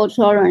fault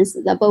tolerance,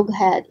 the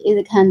bulkhead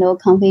is kind of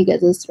configure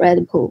the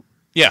thread pool.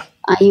 Yeah.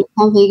 You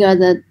configure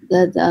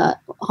the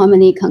how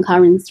many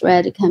concurrent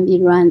thread can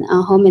be run,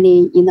 how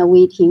many in the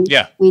waiting.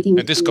 Yeah. Waiting.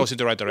 And this goes in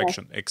the right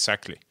direction.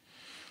 Exactly.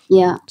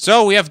 Yeah.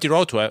 So we have the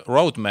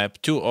roadmap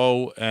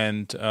 2.0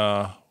 and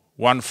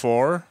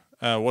 1.4.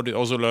 What we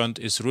also learned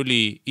is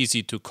really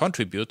easy to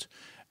contribute.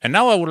 And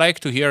now I would like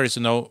to hear is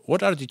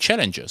what are the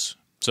challenges?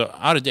 So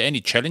are there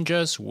any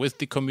challenges with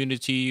the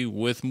community,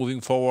 with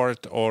moving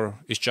forward, or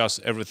is just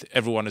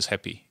everyone is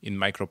happy in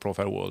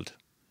MicroProfile world?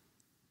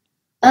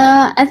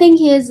 I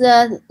think is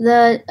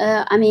the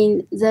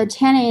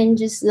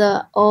challenges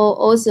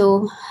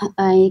also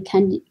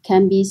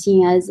can be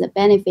seen as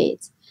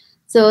benefits.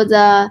 So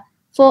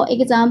for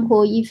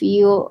example, if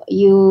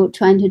you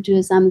trying to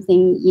do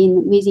something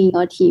within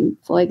your team,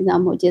 for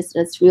example, just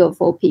 3 or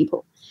 4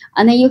 people,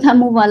 and then you can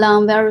move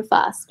along very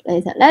fast.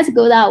 Let's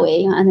go that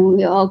way, and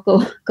we all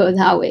go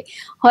that way.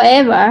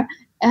 However,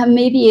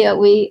 maybe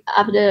we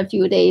after a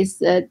few days,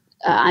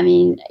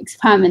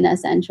 experiment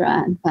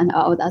etc. and find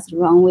out that's the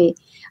wrong way.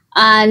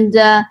 And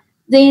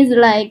things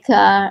like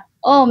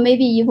oh,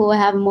 maybe if we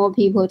have more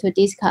people to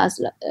discuss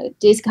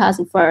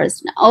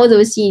first, all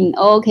those things,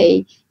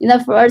 okay, in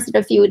the first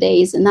few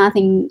days,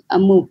 nothing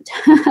moved.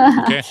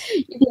 Okay.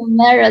 You can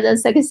measure the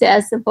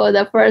success for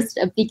the first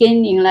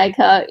beginning, like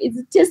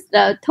it's just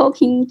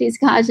talking,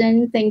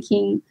 discussion,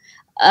 thinking,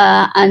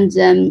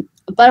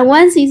 but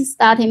once it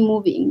started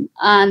moving,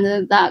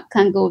 and that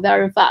can go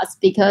very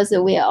fast because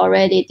we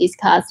already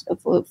discussed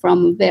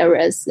from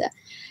various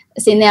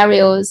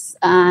scenarios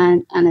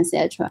and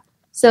etc.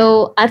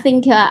 So I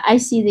think I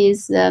see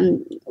this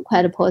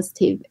quite a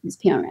positive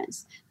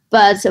experience.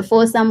 But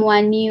for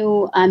someone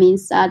new,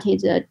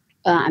 started,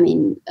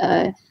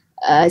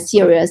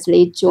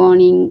 seriously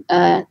joining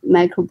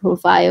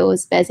MicroProfile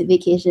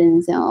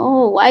specifications,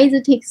 and why does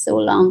it take so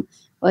long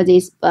for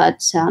this?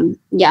 But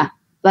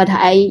but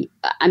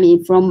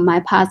from my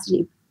past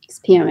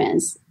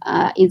experience,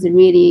 it's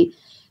really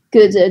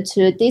good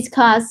to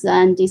discuss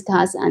and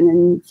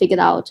then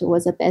figure out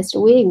what's the best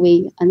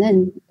way and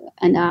then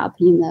end up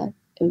in a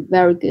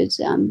very good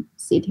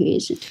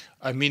situation.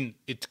 I mean,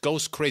 it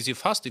goes crazy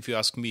fast if you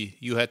ask me.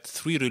 You had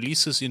 3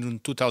 releases in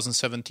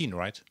 2017,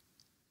 right?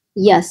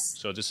 Yes.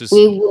 So this is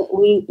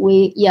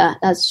we yeah,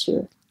 that's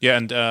true. Yeah,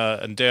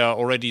 and they are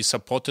already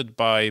supported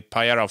by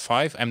Payara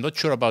 5. I'm not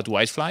sure about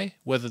Whitefly,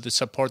 whether they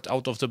support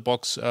out of the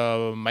box.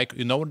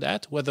 You know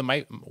that whether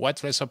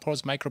Whitefly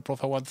supports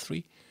MicroProfile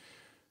 1.3.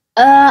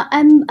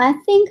 I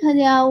think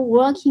they are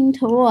working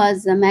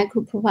towards the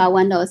MicroProfile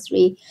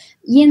 1.3.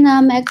 In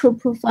a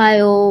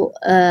MicroProfile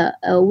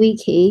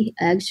wiki,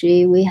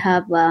 actually, we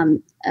have a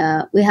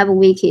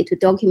wiki to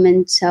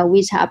document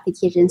which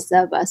application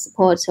server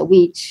supports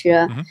which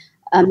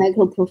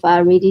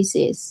MicroProfile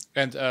releases.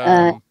 And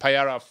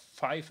Payara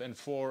 5 and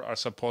 4 are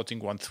supporting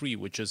 1.3,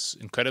 which is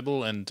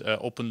incredible, and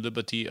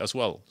OpenLiberty as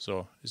well.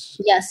 So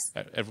yes,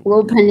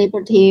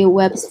 OpenLiberty,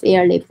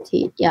 WebSphere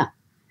Liberty, yeah.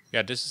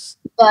 Yeah, this is.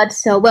 But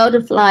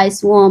Wildfly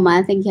Swarm,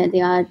 I think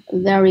they are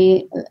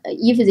very,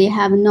 if they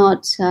have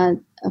not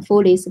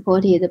fully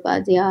supported,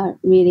 but they are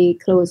really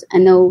close. I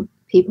know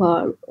people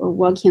are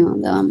working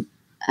on them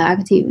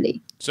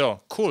actively.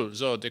 So cool.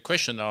 So the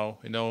question now,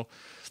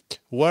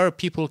 where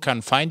people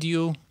can find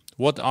you,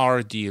 what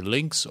are the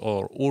links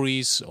or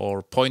URIs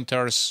or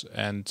pointers,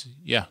 and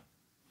yeah.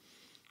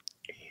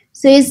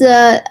 So it's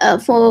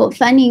for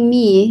finding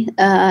me.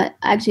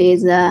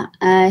 Actually,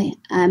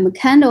 I'm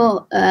kind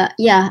of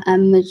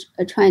I'm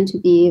trying to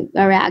be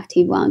very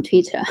active on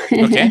Twitter.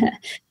 Okay.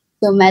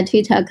 So my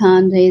Twitter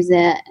account is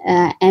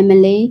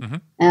Emily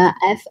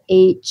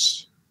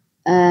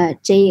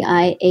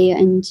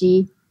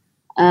FHJIANG,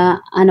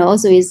 and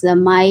also is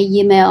my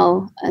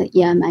email.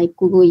 My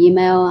Google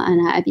email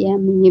and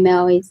IBM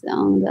email is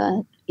on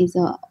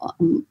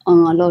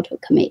a lot of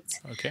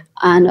commits. Okay.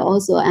 And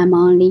also I'm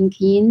on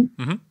LinkedIn.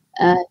 Mm-hmm.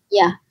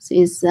 So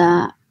it's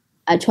I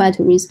try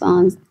to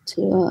respond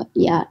to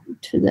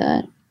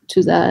the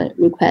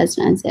request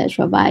and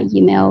etc. by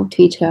email,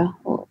 Twitter,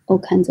 or all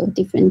kinds of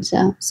different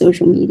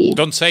social media.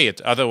 Don't say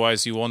it,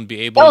 otherwise you won't be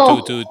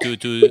able to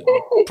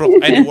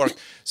any work.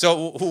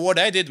 So what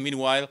I did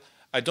meanwhile,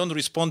 I don't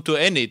respond to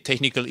any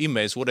technical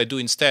emails. What I do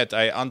instead,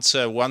 I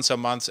answer once a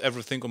month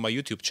everything on my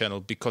YouTube channel,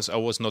 because I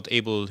was not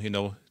able,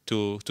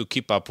 to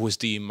keep up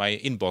with my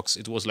inbox.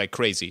 It was like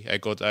crazy. I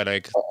got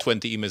like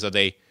 20 emails a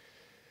day.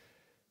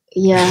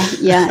 Yeah.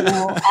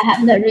 No, I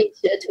haven't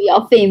reached to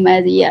your fame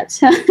as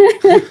yet.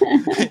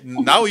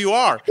 Now you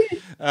are.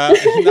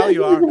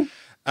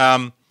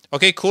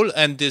 Okay, cool.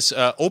 And this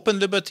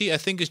OpenLiberty, I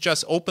think it's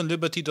just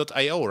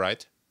openliberty.io,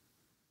 right?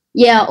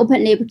 Yeah,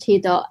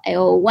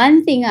 openliberty.io.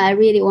 One thing I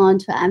really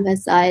want to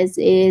emphasize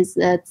is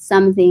that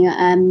something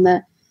I'm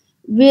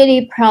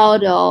really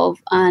proud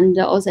of, and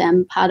also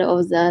I'm part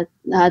of that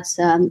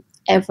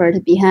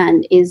effort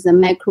behind is the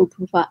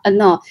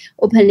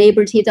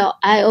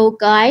openliberty.io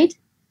guide.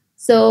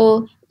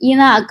 So in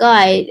our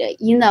guide,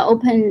 in the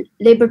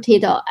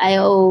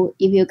openliberty.io,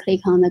 if you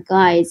click on the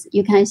guides,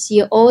 you can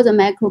see all the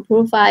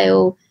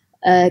MicroProfile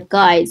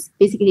guides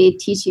basically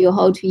teach you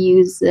how to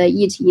use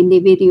each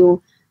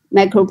individual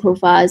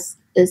MicroProfiles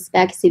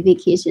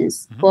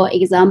specifications. Mm-hmm. For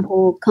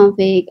example,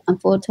 config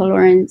and fault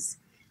tolerance,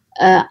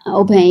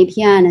 OpenAPI,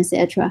 and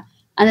etc.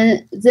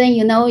 And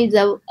then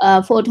the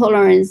fault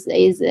tolerance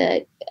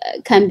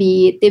can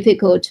be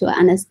difficult to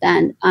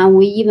understand, and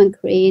we even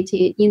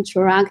created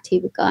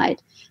interactive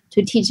guide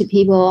to teach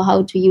people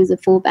how to use the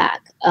fallback,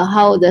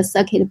 how the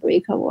circuit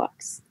breaker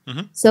works.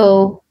 Mm-hmm.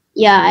 So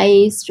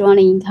I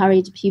strongly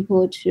encourage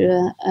people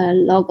to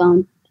log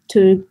on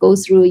to go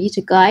through each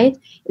guide.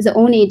 It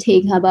only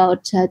take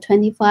about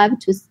 25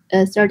 to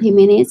 30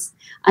 minutes,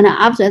 and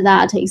after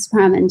that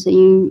experiment,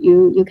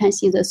 you can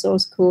see the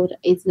source code.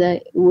 It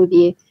will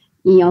be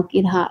in your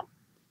GitHub,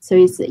 so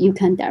you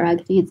can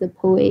directly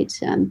pull it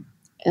from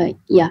the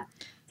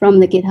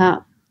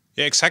GitHub.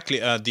 Yeah, exactly.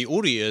 The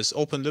URI is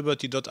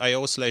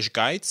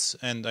openliberty.io/guides,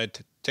 and I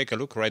take a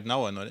look right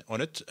now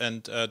on it.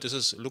 And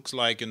this looks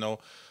like a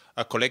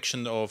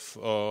collection of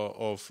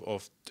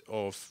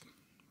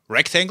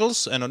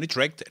rectangles, and on each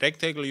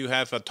rectangle you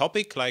have a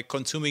topic like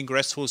consuming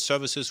RESTful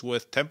services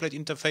with template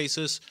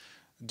interfaces.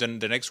 then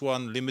the next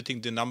one,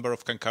 limiting the number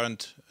of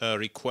concurrent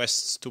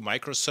requests to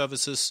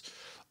microservices,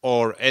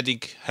 or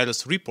adding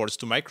health reports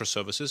to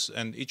microservices.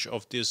 And each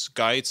of these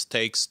guides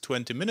takes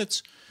 20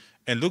 minutes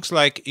and looks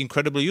like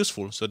incredibly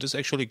useful. So this is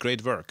actually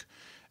great work.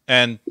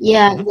 And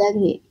yeah,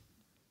 exactly.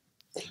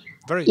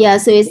 Very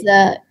so it's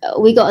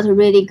we got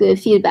really good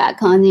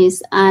feedback on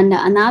this. And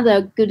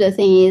another good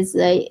thing is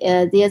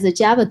there's a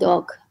Java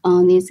doc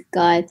on this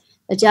guide.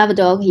 The Java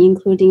doc,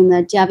 including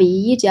the Java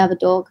EE Java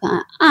doc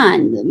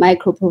and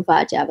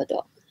MicroProfile Java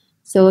doc.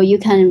 So you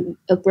can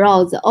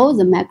browse all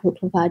the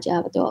MicroProfile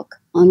Java doc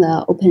on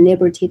the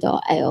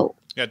OpenLiberty.io.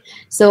 Yeah.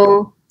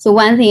 So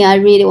one thing I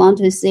really want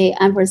to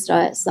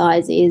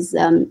emphasize is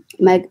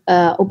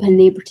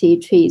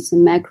OpenLiberty treats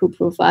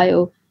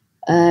MicroProfile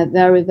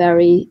very,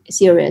 very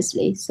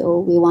seriously. So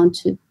we want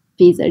to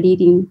be the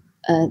leading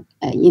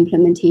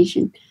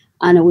implementation,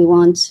 and we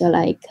want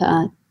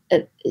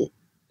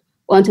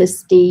to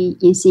stay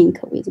in sync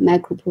with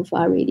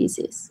MicroProfile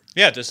releases.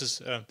 Yeah,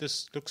 this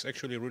looks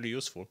actually really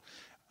useful.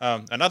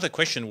 Another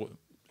question,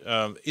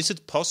 is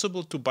it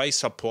possible to buy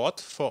support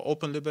for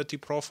OpenLiberty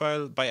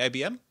Profile by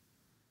IBM?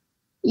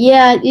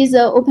 Yeah, it's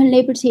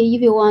OpenLiberty.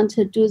 If you want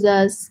to do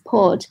the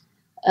support,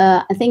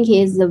 I think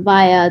it's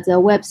via the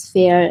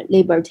WebSphere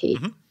Liberty.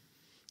 Mm-hmm.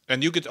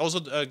 And you could also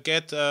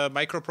get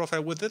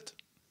MicroProfile with it?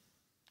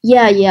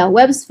 Yeah.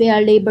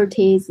 WebSphere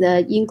Liberty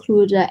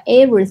include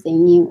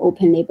everything in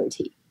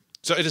OpenLiberty.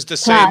 So it is the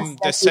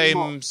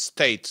same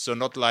state. So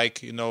not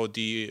like, the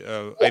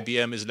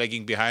IBM is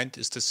lagging behind.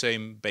 It's the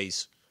same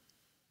base.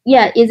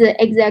 Yeah, it's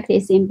exactly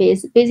the same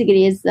base.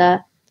 Basically, it's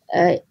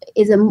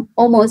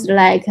almost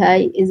like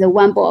is a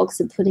one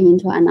box put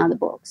into another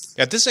box.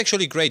 Yeah, this is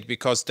actually great,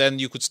 because then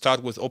you could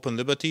start with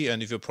OpenLiberty,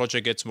 and if your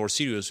project gets more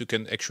serious, you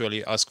can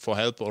actually ask for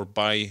help or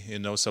buy,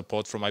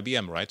 support from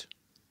IBM, right?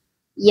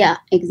 Yeah,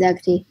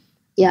 exactly.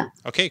 Yeah.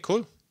 Okay,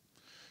 cool.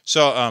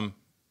 So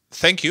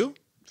thank you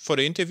for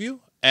the interview.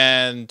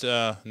 And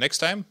next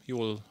time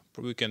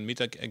we can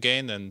meet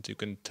again, and you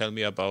can tell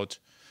me about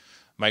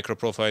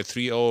MicroProfile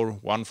 3.0 or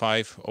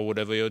 1.5 or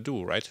whatever you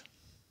do, right?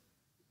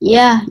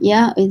 Yeah.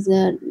 It's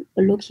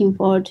looking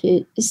forward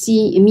to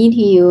meeting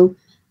you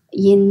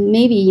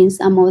maybe in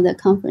some of the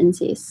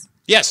conferences.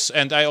 Yes,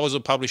 and I also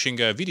publishing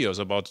videos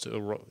about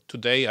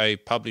today. I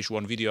published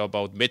one video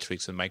about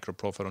metrics and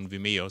MicroProfile on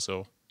Vimeo.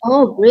 So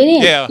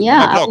brilliant! Yeah.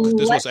 My blog.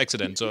 This was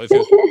accident. So if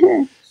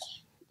you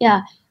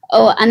yeah.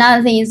 Oh,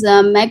 another thing is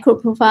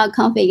MicroProfile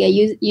config.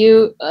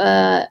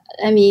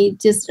 Let me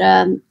just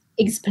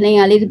explain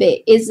a little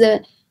bit. It's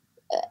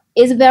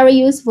very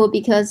useful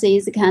because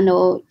it's kind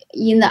of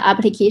in the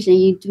application.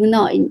 You do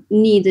not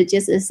need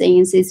just a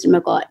saying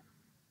system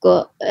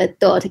dot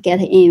get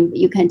in.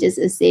 You can just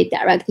say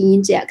directly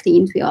inject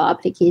into your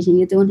application.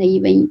 You don't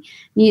even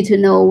need to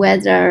know where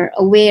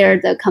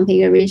the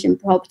configuration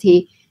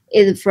property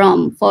is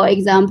from. For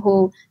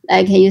example,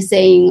 like you're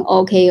saying,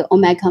 okay, all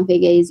my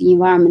config is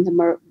environment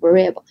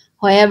variable.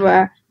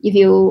 However, if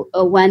you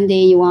one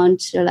day you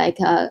want to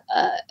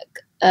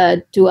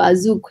do a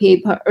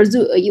zookeeper, or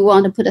you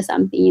want to put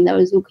something in the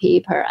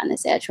zookeeper and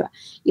etc.,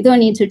 you don't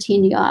need to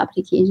change your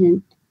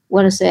application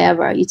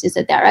whatsoever. You just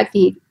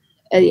directly,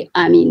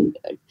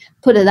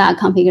 put that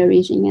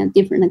configuration in a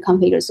different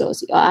configure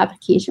source. Your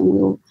application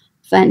will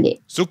find it.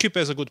 Zookeeper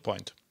is a good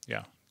point.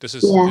 Yeah, this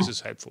is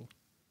helpful.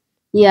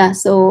 Yeah,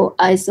 so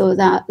I saw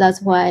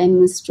that's why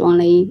I'm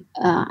strongly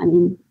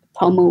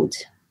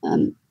promote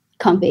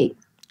config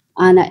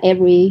on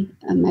every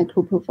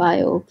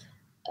MicroProfile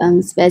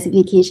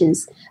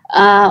specifications.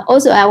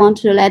 Also, I want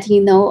to let you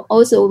know.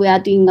 Also, we are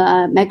doing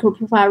a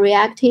MicroProfile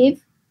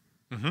reactive.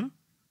 Mm-hmm.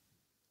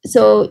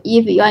 So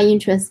if you are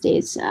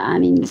interested,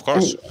 of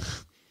course,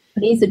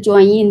 please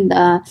join in.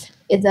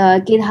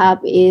 The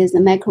GitHub is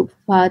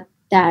MicroProfile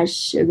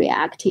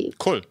 -reactive.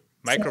 Cool,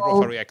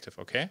 MicroProfile reactive.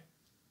 Okay.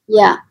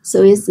 Yeah,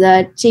 so it's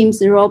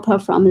James Roper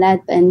from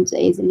LabBand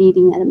is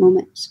leading at the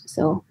moment.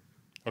 So,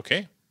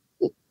 okay,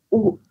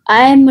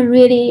 I'm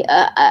really,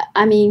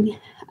 I'm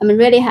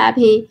really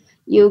happy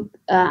you,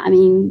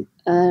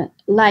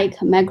 like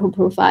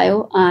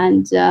MicroProfile,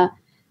 and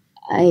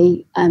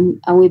I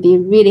will be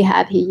really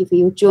happy if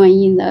you join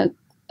in the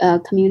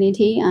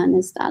community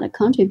and start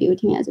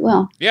contributing as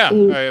well. Yeah,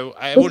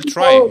 I will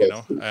try.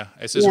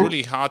 It's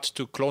really hard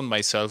to clone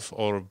myself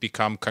or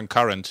become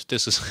concurrent.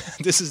 This is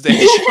the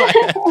issue.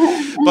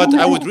 But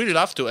I would really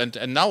love to. And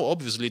now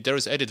obviously there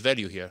is added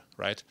value here,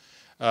 right?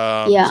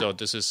 So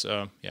this is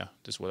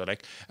this is what I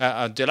like.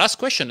 The last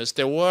question is: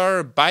 there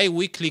were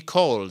bi-weekly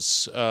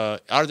calls.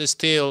 Are they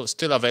still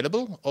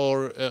available?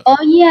 Or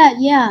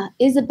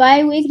it's a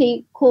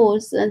bi-weekly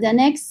course. The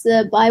next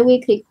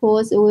bi-weekly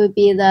course will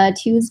be the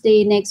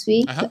Tuesday next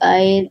week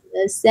at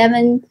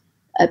 7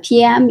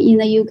 p.m. in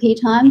the UK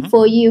time.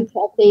 For you,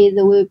 probably it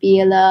will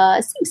be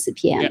the 6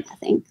 p.m. I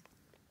think.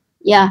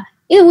 Yeah.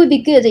 It would be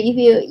good if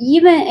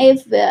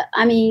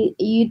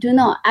you do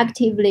not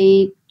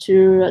actively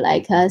to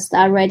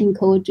start writing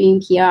code, doing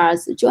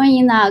PRs, join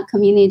in that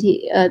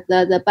community,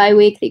 the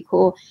bi-weekly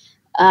call,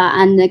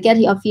 and get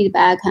your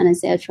feedback and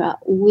etc.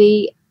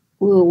 We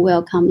will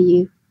welcome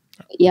you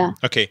yeah.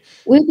 Okay.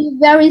 We'll be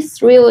very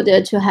thrilled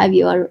to have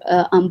you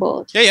on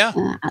board.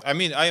 Yeah. I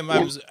mean, I'm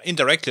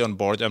indirectly on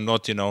board. I'm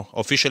not,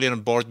 officially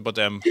on board, but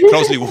I'm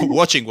closely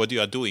watching what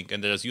you are doing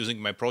and just using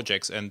my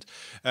projects. And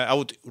I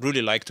would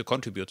really like to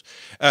contribute.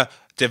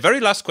 The very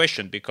last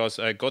question, because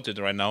I got it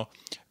right now.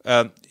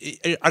 Are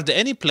there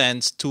any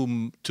plans to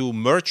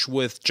merge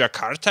with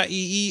Jakarta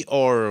EE,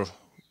 or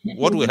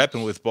what will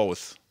happen with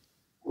both?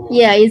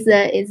 Yeah, I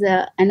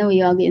know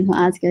you are going to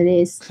ask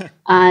this,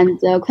 and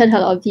quite a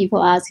lot of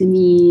people ask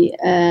me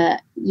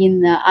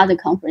in the other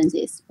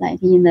conferences,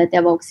 like in the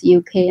DevOps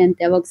UK and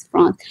DevOps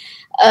France.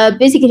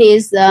 Basically,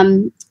 this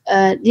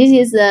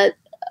is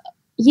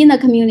in the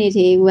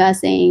community. We are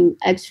saying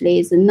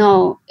actually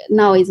now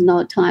is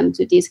not time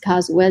to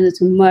discuss whether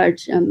to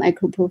merge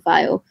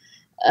MicroProfile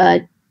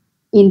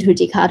into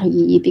Jakarta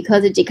EE,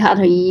 because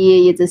Jakarta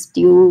EE is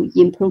still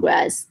in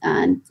progress,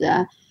 and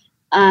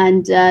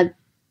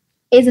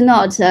it's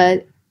not,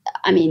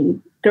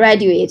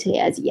 graduated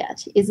as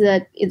yet.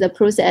 The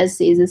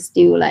process is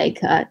still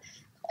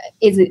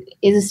is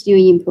still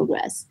in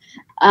progress,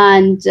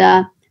 and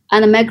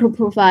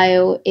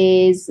MicroProfile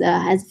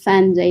has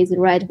found the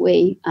right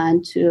way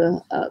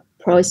to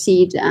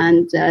proceed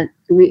and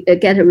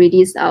get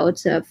released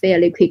out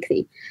fairly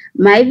quickly.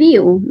 My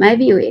view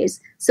is,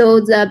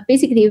 so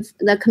basically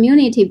the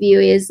community view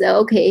is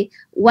okay.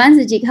 Once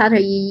Jakarta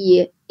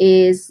EE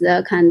is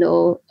kind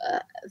of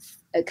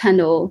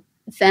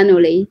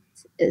finally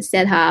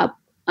set up,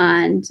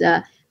 and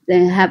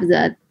then have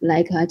the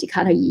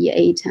Jakarta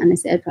E8 and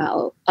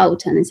etc.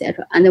 out and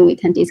etc. And then we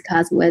can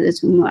discuss whether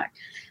to merge.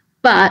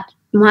 But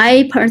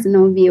my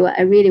personal view,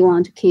 I really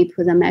want to keep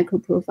the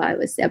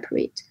MicroProfile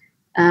separate,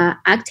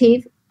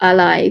 active,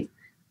 alive,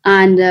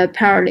 and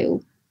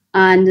parallel.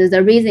 And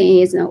the reason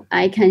is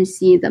I can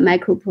see the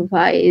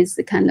MicroProfile is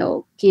kind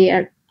of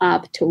geared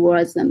up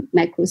towards the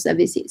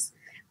microservices,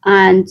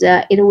 and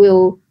it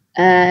will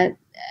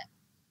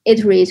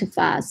iterate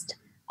fast.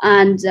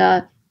 And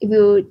if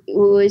we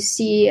will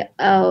see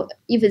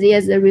if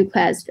there's a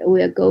request,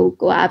 we'll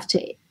go after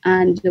it,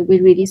 and we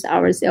release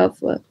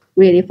ourselves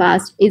really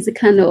fast. It's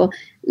kind of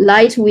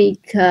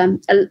lightweight, a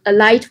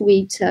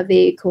lightweight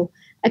vehicle.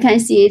 I can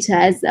see it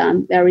as a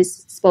very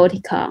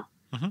sporty car,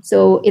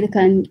 so it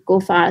can go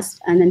fast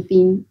and then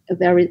being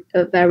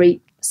very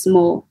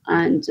small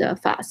and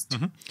fast.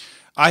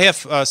 I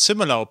have a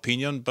similar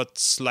opinion, but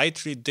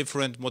slightly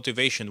different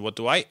motivation. What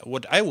I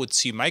would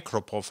see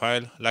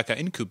MicroProfile like an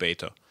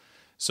incubator,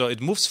 so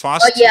it moves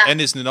fast and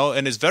is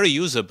very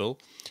usable.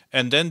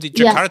 And then the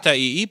Jakarta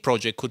EE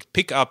project could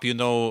pick up,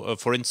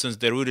 for instance,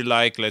 they really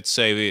like, let's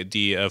say,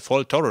 the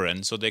fault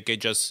tolerance, so they can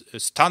just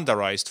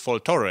standardized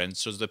fault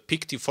tolerance, so they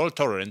pick the fault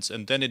tolerance,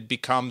 and then it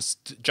becomes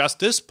just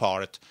this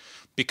part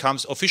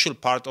becomes official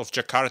part of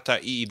Jakarta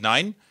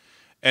EE9.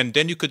 And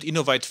then you could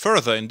innovate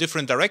further in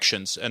different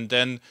directions. And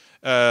then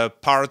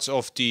parts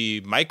of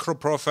the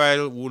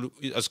MicroProfile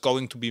is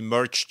going to be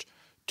merged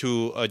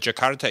to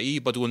Jakarta E,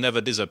 but will never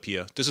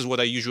disappear. This is what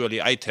I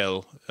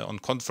tell on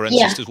conferences.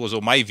 Yeah. This was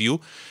my view.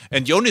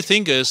 And the only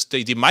thing is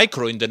the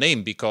micro in the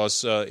name,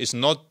 because it's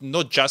not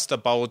just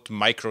about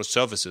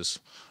microservices,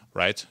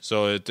 right?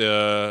 So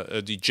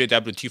the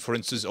JWT, for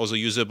instance, is also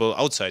usable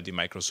outside the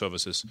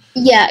microservices.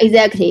 Yeah,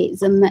 exactly.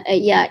 It's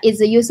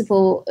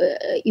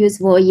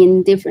useful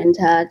in different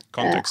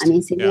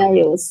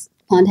scenarios,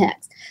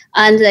 contexts.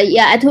 And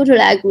I totally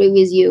agree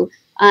with you.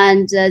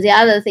 And the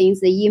other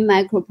things in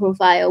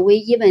MicroProfile, we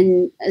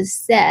even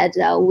said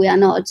we are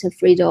not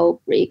afraid of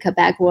break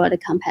backward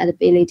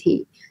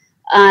compatibility.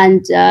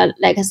 And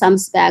like some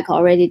spec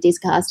already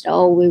discussed,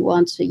 we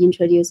want to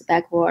introduce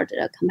backward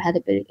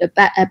incompatibility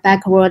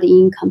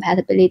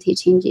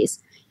changes.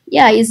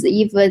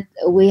 If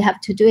we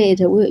have to do it,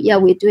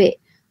 we do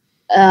it.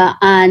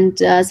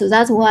 So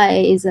that's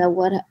why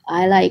what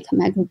I like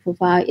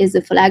MicroProfile is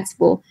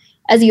flexible.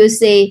 As you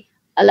say,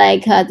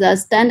 the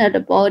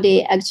standard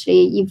body,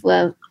 actually, if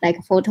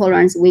fault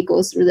tolerance, we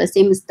go through the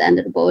same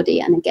standard body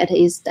and get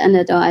it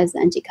standardized,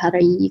 and Jakarta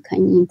EE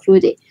can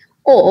include it.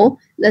 Or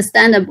the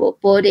standard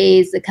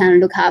bodies can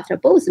look after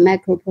both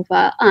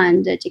MicroProfile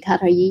and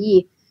Jakarta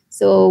EE.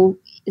 So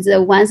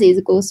once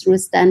it goes through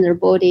standard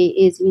body,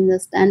 is in the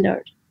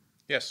standard.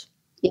 Yes.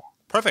 Yeah.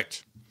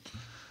 Perfect.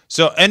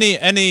 So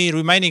any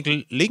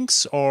remaining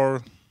links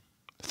or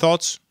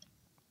thoughts?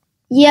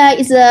 Yeah,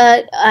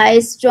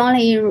 I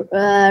strongly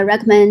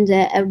recommend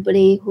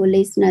everybody who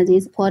listens to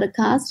this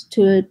podcast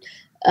to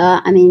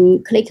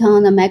click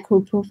on the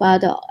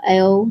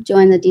microprofile.io,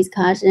 join the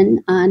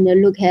discussion, and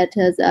look at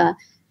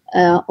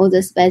all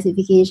the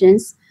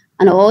specifications.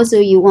 And also,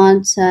 you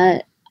want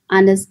to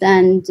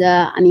understand,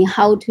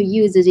 how to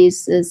use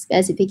these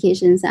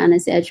specifications and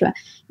etc.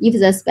 If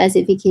the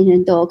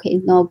specification doc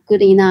is not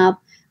good enough,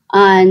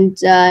 and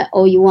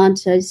or you want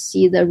to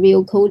see the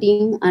real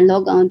coding, and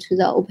log on to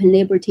the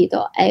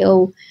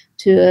OpenLiberty.io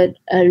to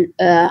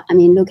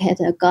look at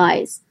the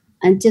guides.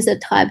 And just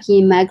type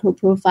in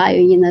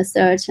MicroProfile in the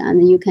search,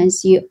 and you can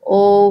see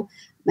all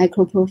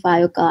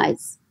MicroProfile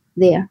guides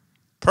there.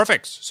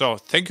 Perfect. So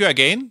thank you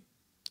again,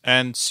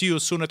 and see you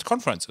soon at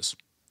conferences.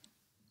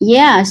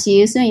 Yeah, see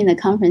you soon in the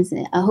conference.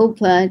 I hope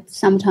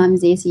sometime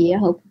this year,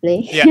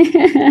 hopefully. Yeah.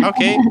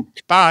 Okay.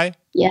 Bye.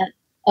 Yeah.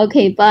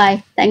 Okay.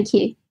 Bye. Thank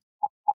you.